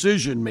your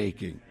decision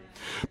making.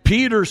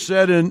 Peter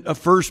said in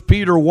 1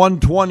 Peter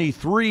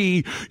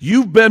 1:23,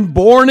 you've been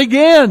born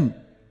again,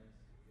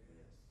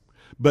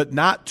 but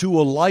not to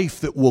a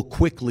life that will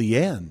quickly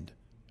end.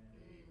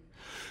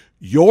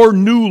 Your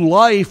new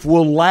life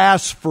will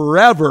last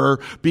forever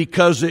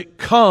because it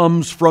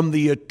comes from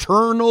the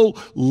eternal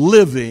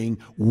living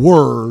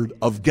Word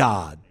of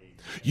God.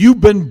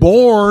 You've been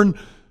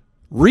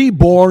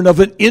reborn of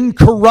an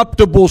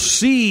incorruptible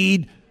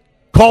seed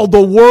called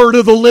the Word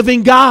of the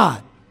living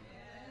God.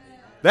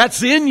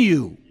 That's in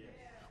you.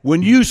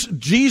 When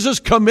Jesus,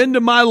 come into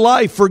my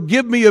life,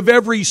 forgive me of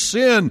every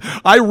sin.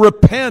 I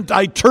repent.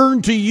 I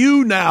turn to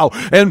you now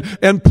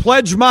and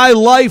pledge my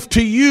life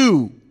to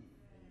you.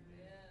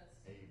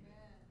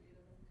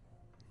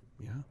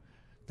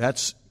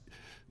 That's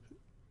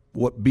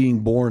what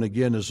being born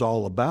again is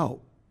all about.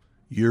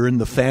 You're in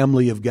the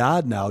family of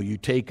God now. You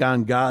take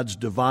on God's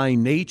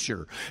divine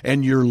nature,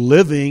 and you're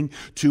living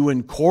to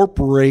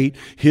incorporate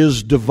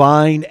His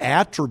divine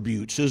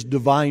attributes, His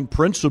divine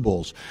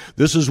principles.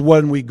 This is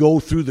when we go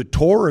through the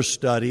Torah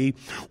study,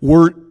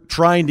 we're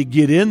trying to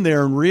get in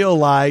there and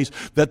realize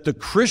that the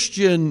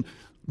Christian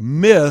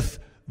myth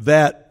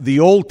that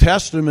the Old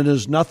Testament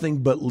is nothing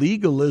but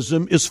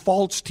legalism is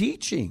false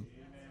teaching.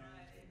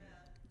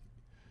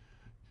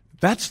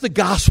 That's the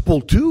gospel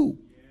too.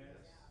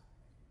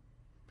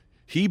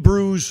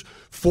 Hebrews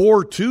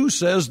 4:2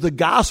 says the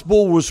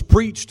gospel was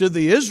preached to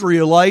the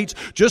Israelites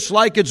just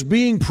like it's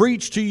being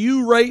preached to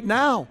you right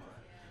now.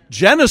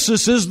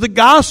 Genesis is the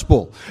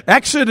gospel.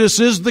 Exodus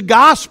is the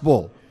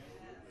gospel.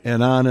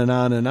 And on and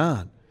on and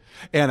on.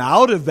 And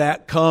out of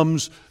that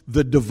comes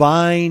the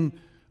divine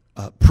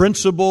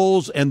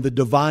principles and the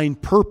divine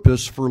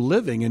purpose for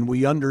living. And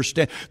we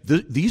understand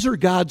these are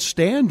God's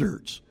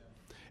standards.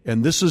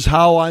 And this is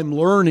how I'm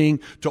learning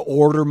to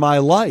order my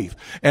life.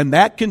 And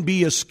that can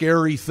be a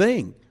scary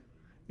thing.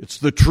 It's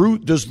the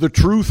truth. Does the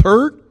truth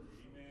hurt?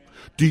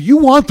 Do you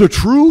want the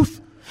truth?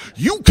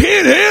 You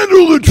can't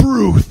handle the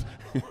truth.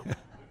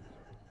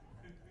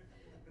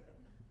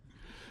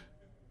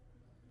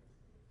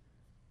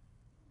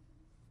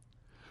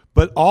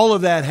 But all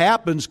of that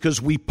happens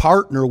because we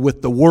partner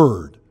with the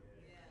Word.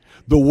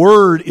 The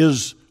Word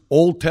is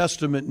Old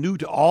Testament, New,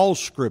 to all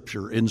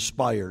Scripture,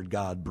 inspired,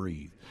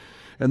 God-breathed.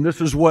 And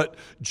this is what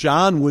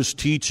John was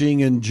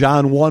teaching in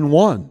John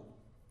 1:1.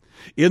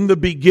 In the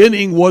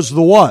beginning was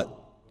the what?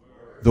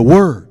 The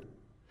Word.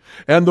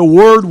 And the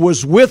Word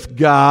was with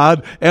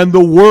God, and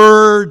the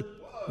Word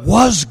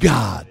was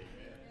God.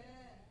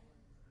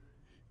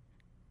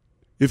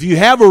 If you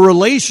have a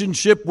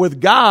relationship with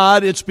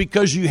God, it's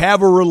because you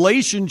have a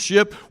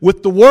relationship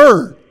with the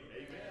Word.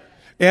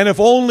 And if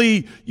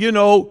only,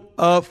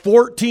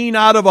 14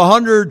 out of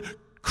 100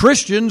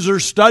 Christians are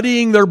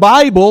studying their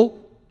Bible,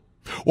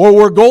 or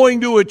we're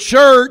going to a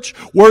church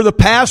where the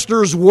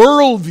pastor's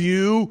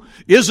worldview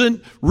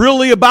isn't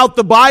really about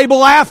the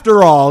Bible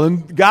after all,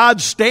 and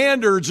God's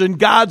standards and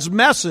God's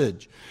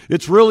message.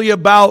 It's really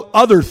about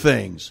other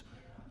things.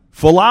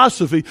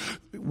 Philosophy.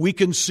 We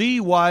can see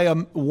why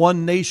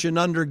one nation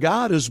under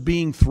God is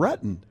being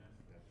threatened.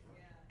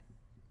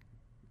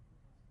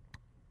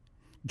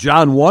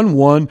 John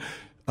 1:1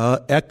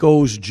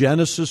 echoes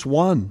Genesis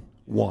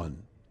 1:1.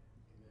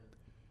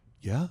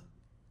 Yeah.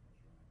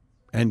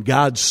 And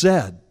God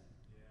said,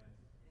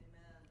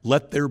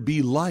 let there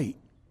be light.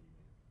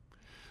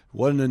 It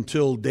wasn't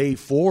until day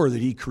 4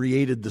 that He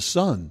created the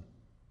sun.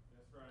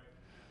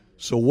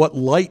 So what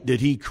light did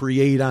He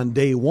create on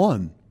day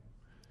 1?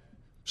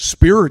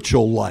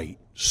 Spiritual light,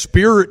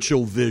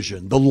 spiritual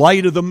vision, the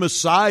light of the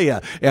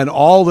Messiah, and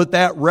all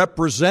that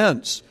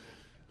represents.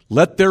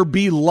 Let there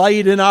be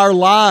light in our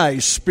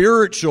lives,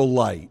 spiritual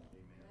light.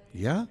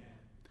 Yeah?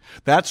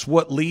 That's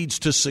what leads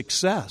to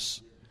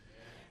success.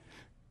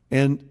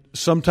 And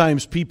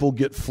sometimes people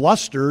get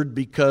flustered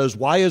because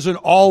why isn't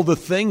all the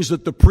things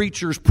that the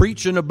preacher's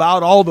preaching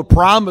about, all the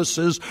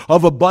promises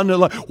of abundant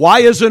life, why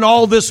isn't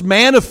all this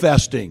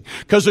manifesting?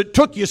 Because it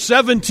took you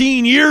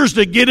 17 years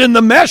to get in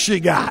the mess you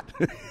got.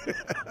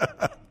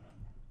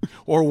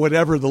 Or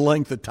whatever the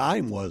length of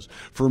time was.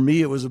 For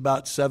me, it was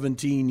about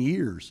 17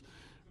 years,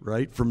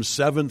 right? From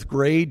 7th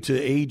grade to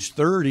age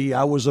 30,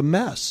 I was a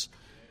mess.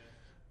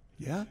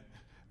 Yeah.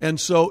 And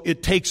so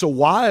it takes a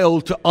while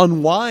to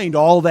unwind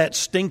all that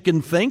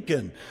stinking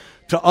thinking,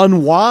 to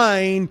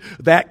unwind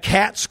that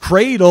cat's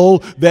cradle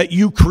that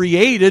you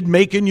created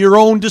making your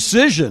own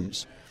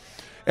decisions.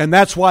 And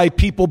that's why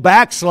people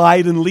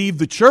backslide and leave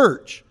the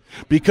church.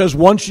 Because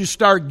once you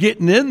start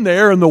getting in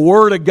there and the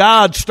Word of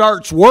God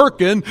starts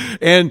working,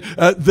 and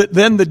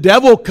then the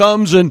devil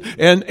comes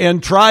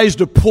and tries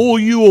to pull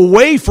you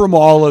away from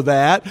all of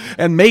that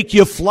and make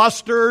you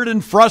flustered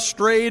and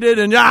frustrated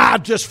and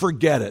just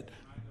forget it.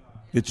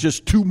 It's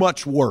just too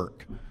much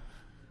work.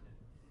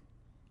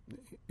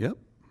 Yep.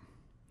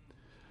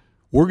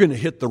 we're going to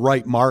hit the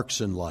right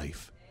marks in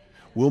life.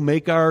 We'll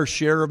make our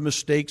share of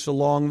mistakes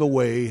along the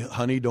way.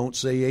 Honey, don't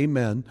say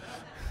amen.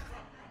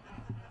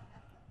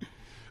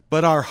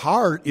 But our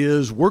heart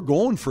is, we're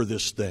going for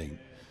this thing.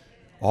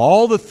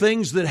 All the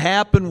things that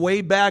happened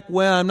way back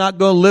when, I'm not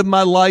going to live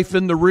my life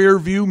in the rear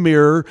view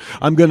mirror.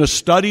 I'm going to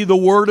study the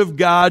Word of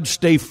God,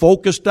 stay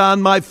focused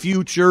on my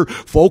future,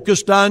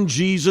 focused on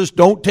Jesus.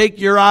 Don't take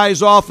your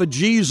eyes off of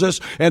Jesus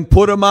and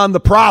put them on the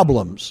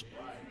problems.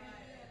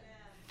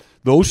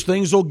 Those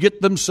things will get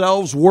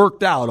themselves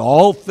worked out.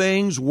 All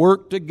things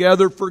work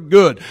together for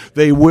good.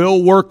 They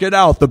will work it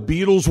out. The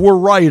Beatles were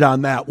right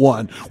on that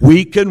one.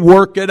 We can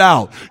work it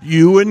out.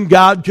 You and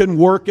God can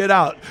work it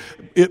out.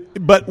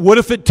 But what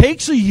if it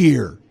takes a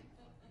year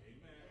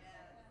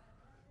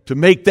to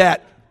make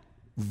that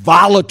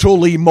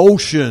volatile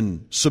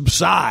emotion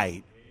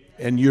subside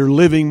and you're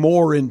living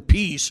more in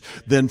peace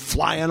than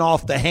flying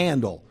off the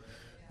handle?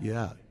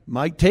 Yeah,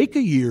 might take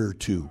a year or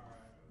two.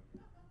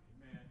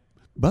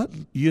 But,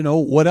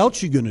 what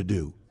else you going to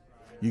do?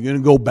 You going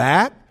to go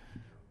back?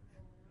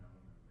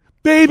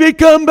 Baby,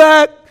 come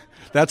back.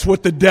 That's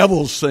what the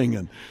devil's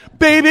singing.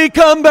 Baby,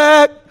 come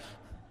back.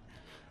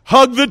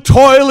 Hug the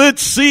toilet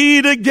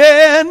seat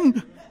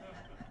again.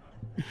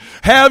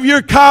 Have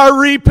your car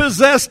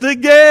repossessed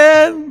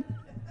again.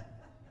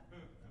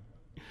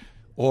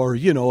 Or,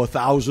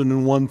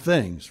 1,001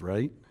 things,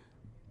 right?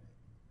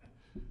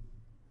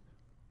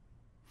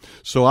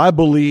 So I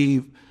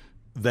believe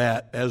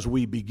that as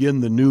we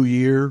begin the new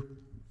year,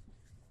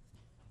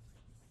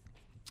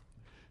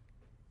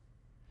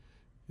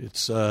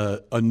 it's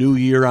a new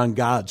year on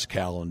God's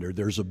calendar.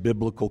 There's a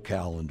biblical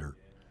calendar.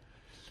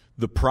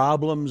 The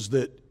problems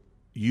that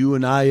you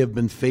and I have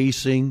been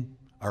facing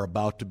are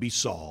about to be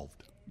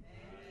solved,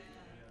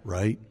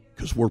 right?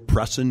 Because we're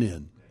pressing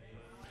in.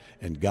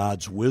 And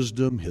God's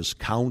wisdom, His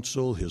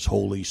counsel, His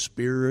Holy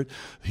Spirit,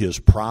 His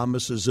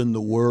promises in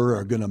the Word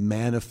are going to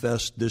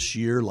manifest this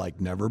year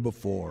like never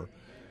before.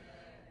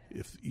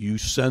 If you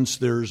sense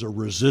there's a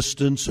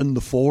resistance in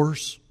the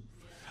force,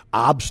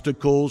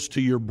 obstacles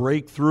to your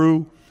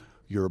breakthrough,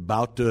 you're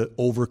about to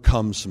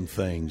overcome some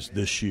things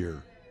this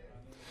year.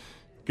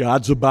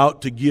 God's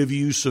about to give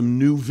you some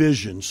new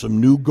vision,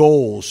 some new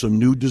goals, some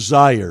new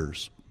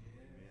desires.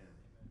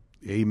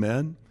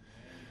 Amen?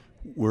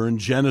 We're in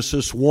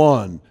Genesis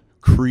 1,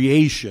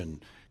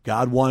 creation.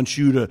 God wants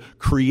you to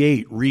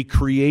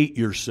recreate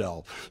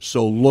yourself.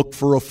 So look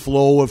for a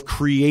flow of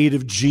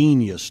creative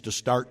genius to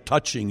start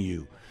touching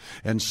you.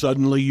 And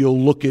suddenly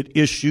you'll look at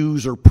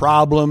issues or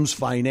problems,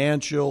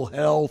 financial,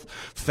 health,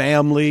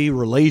 family,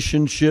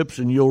 relationships,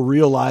 and you'll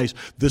realize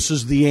this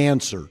is the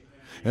answer.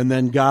 And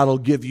then God will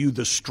give you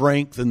the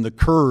strength and the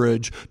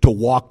courage to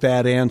walk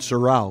that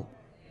answer out.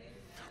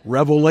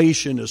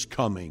 Revelation is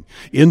coming.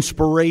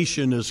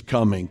 Inspiration is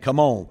coming. Come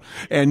on.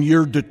 And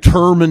your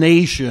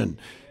determination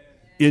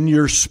in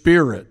your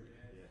spirit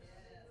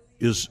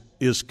is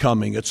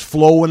coming. It's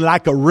flowing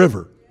like a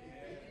river.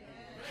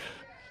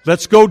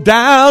 Let's go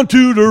down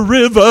to the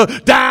river,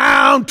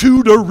 down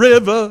to the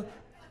river.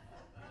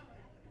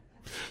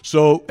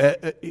 So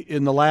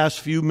in the last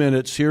few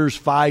minutes, here's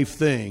 5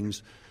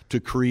 things to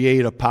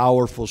create a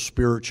powerful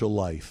spiritual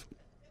life.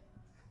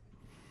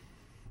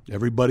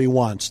 Everybody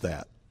wants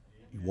that.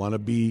 You want to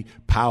be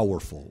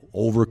powerful,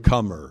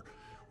 overcomer,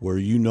 where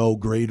you know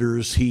greater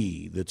is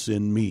He that's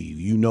in me.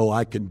 You know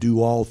I can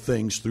do all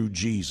things through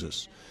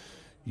Jesus.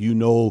 You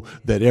know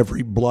that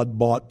every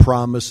blood-bought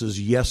promise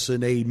is yes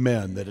and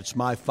amen, that it's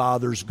my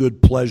Father's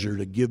good pleasure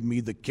to give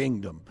me the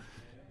kingdom,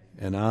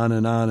 and on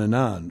and on and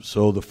on.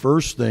 So the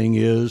first thing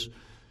is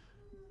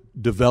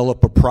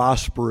develop a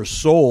prosperous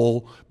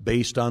soul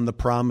based on the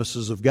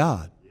promises of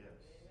God.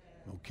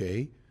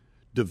 Okay?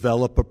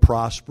 Develop a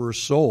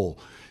prosperous soul.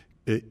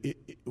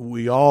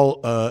 We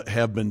all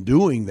have been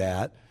doing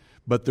that,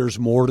 but there's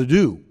more to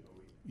do.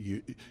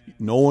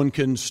 No one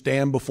can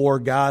stand before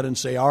God and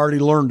say, I already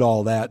learned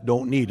all that,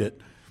 don't need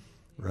it.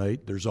 Right?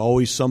 There's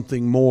always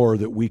something more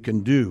that we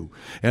can do.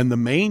 And the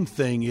main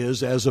thing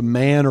is, as a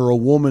man or a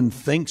woman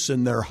thinks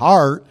in their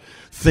heart,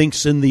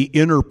 thinks in the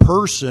inner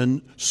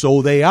person,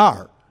 so they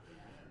are.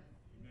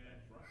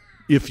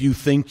 If you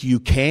think you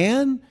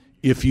can,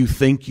 if you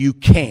think you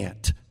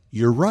can't,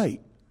 you're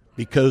right.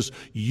 Because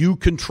you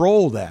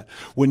control that.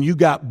 When you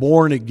got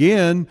born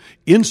again,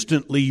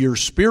 instantly your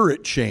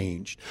spirit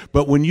changed.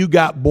 But when you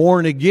got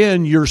born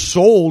again, your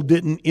soul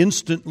didn't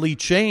instantly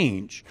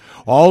change.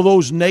 All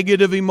those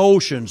negative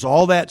emotions,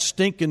 all that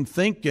stinking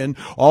thinking,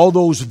 all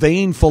those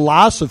vain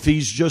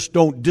philosophies just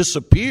don't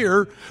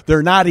disappear.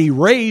 They're not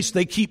erased.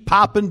 They keep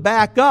popping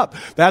back up.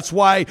 That's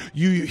why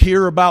you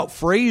hear about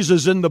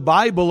phrases in the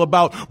Bible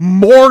about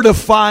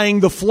mortifying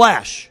the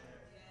flesh.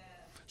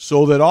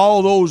 So that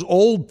all those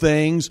old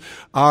things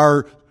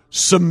are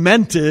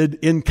cemented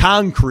in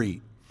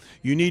concrete.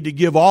 You need to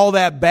give all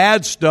that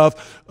bad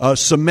stuff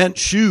cement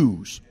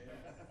shoes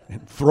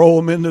and throw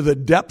them into the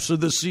depths of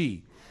the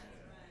sea.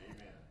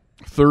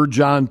 3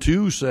 John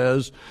 2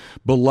 says,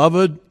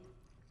 Beloved,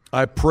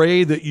 I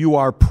pray that you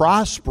are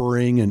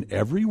prospering in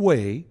every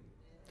way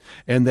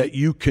and that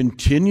you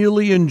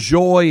continually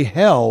enjoy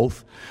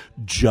health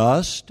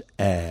just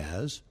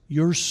as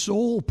your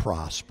soul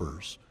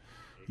prospers.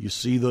 You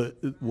see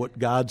what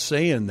God's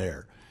saying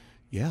there.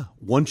 Yeah,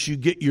 once you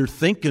get your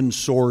thinking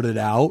sorted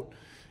out,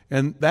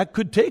 and that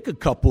could take a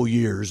couple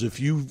years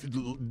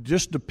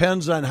just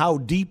depends on how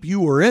deep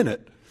you were in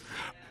it.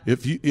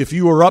 If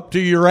you were up to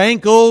your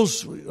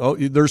ankles,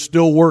 there's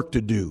still work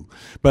to do.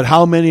 But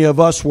how many of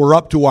us were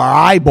up to our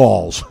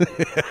eyeballs?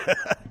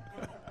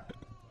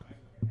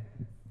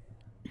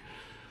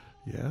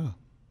 Yeah.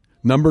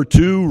 Number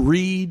 2,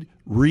 read,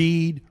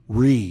 read,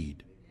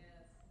 read.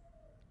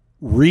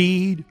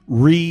 Read,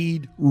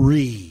 read,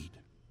 read.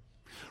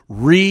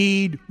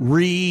 Read,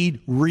 read,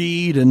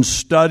 read, and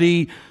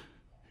study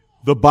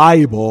the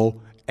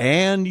Bible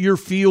and your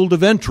field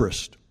of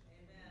interest.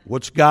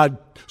 What's God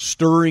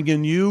stirring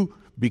in you?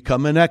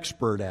 Become an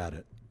expert at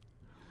it.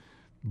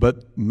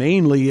 But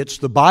mainly it's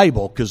the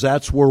Bible, because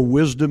that's where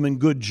wisdom and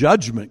good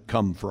judgment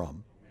come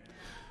from.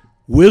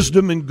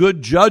 Wisdom and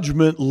good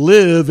judgment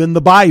live in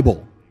the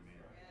Bible.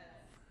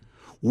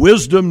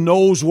 Wisdom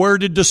knows where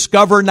to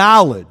discover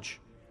knowledge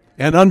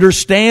and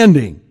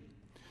understanding.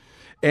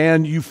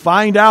 And you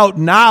find out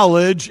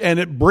knowledge and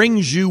it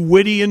brings you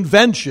witty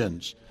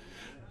inventions.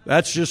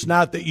 That's just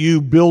not that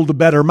you build a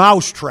better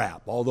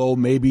mousetrap, although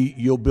maybe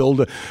you'll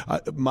build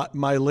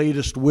my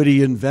latest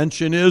witty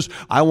invention is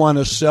I want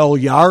to sell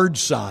yard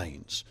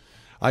signs.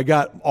 I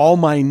got all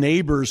my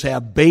neighbors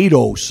have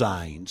Beto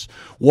signs.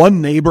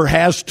 One neighbor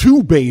has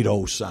 2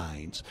 Beto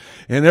signs.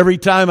 And every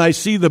time I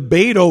see the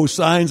Beto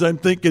signs, I'm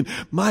thinking,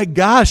 my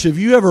gosh, have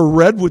you ever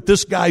read what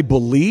this guy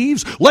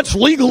believes? Let's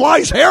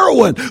legalize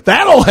heroin.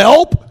 That'll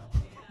help.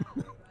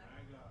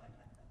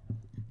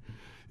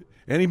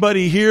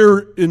 Anybody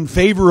here in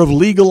favor of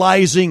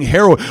legalizing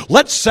heroin?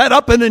 Let's set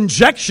up an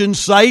injection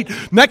site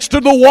next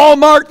to the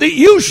Walmart that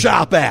you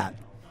shop at.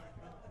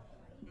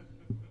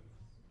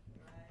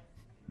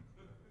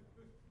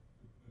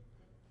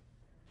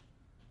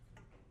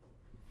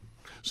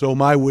 So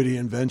my witty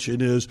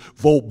invention is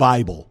vote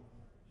Bible.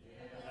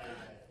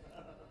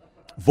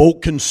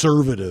 Vote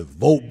conservative,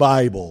 vote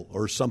Bible,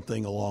 or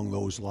something along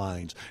those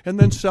lines. And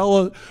then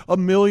sell a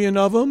million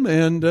of them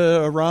and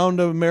around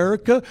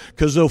America,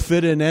 because they'll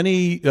fit in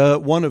any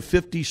one of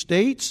 50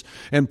 states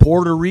and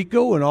Puerto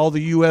Rico and all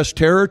the U.S.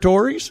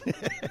 territories.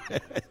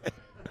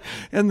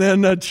 And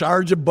then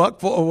charge $1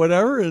 for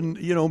whatever and,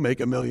 make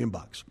 $1 million.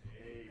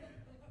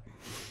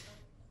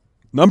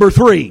 Number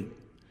 3,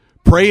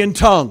 pray in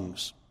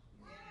tongues.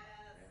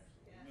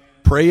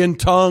 Pray in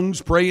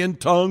tongues, pray in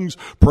tongues,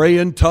 pray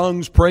in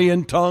tongues, pray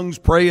in tongues,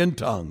 pray in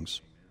tongues.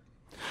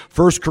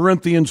 1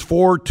 Corinthians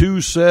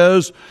 4:2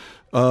 says,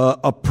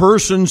 a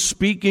person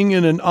speaking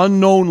in an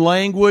unknown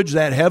language,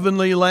 that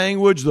heavenly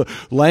language, the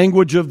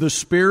language of the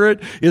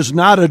Spirit, is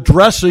not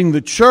addressing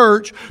the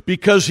church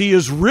because he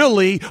is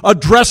really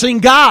addressing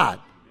God.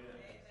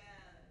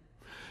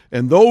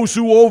 And those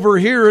who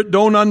overhear it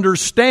don't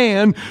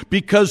understand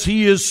because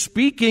he is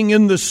speaking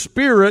in the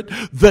Spirit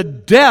the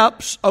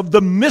depths of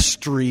the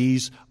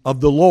mysteries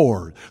of the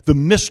Lord, the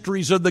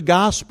mysteries of the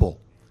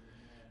gospel.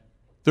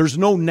 There's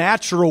no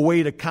natural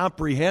way to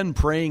comprehend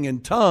praying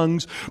in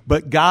tongues,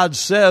 but God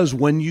says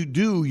when you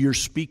do, you're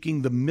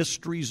speaking the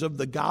mysteries of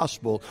the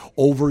gospel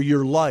over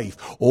your life,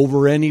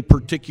 over any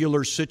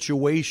particular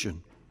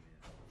situation.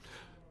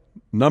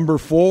 Number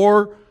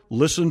 4,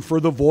 listen for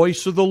the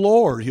voice of the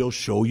Lord. He'll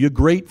show you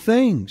great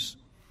things.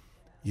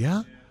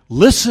 Yeah?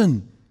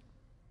 Listen.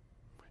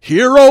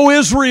 Hear, O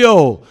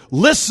Israel.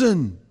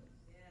 Listen.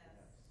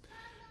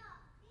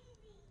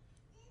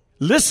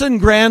 Listen,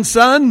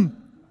 grandson.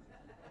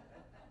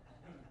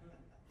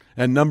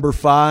 And number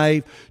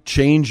 5,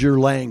 change your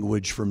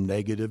language from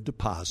negative to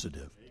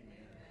positive.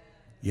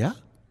 Yeah?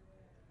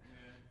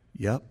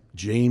 Yep.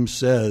 James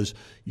says,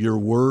 your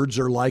words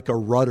are like a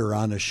rudder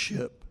on a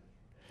ship.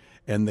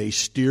 And they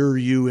steer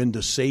you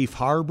into safe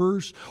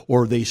harbors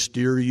or they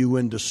steer you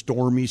into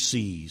stormy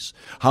seas.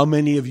 How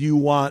many of you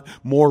want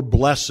more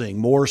blessing,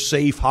 more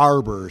safe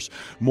harbors,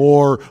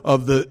 more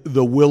of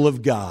the will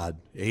of God?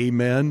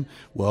 Amen.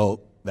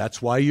 Well,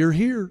 that's why you're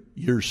here.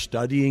 You're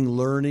studying,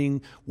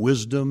 learning,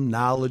 wisdom,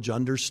 knowledge,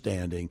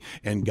 understanding,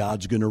 and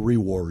God's going to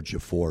reward you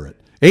for it.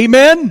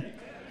 Amen.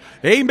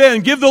 Amen.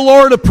 Give the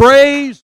Lord a praise.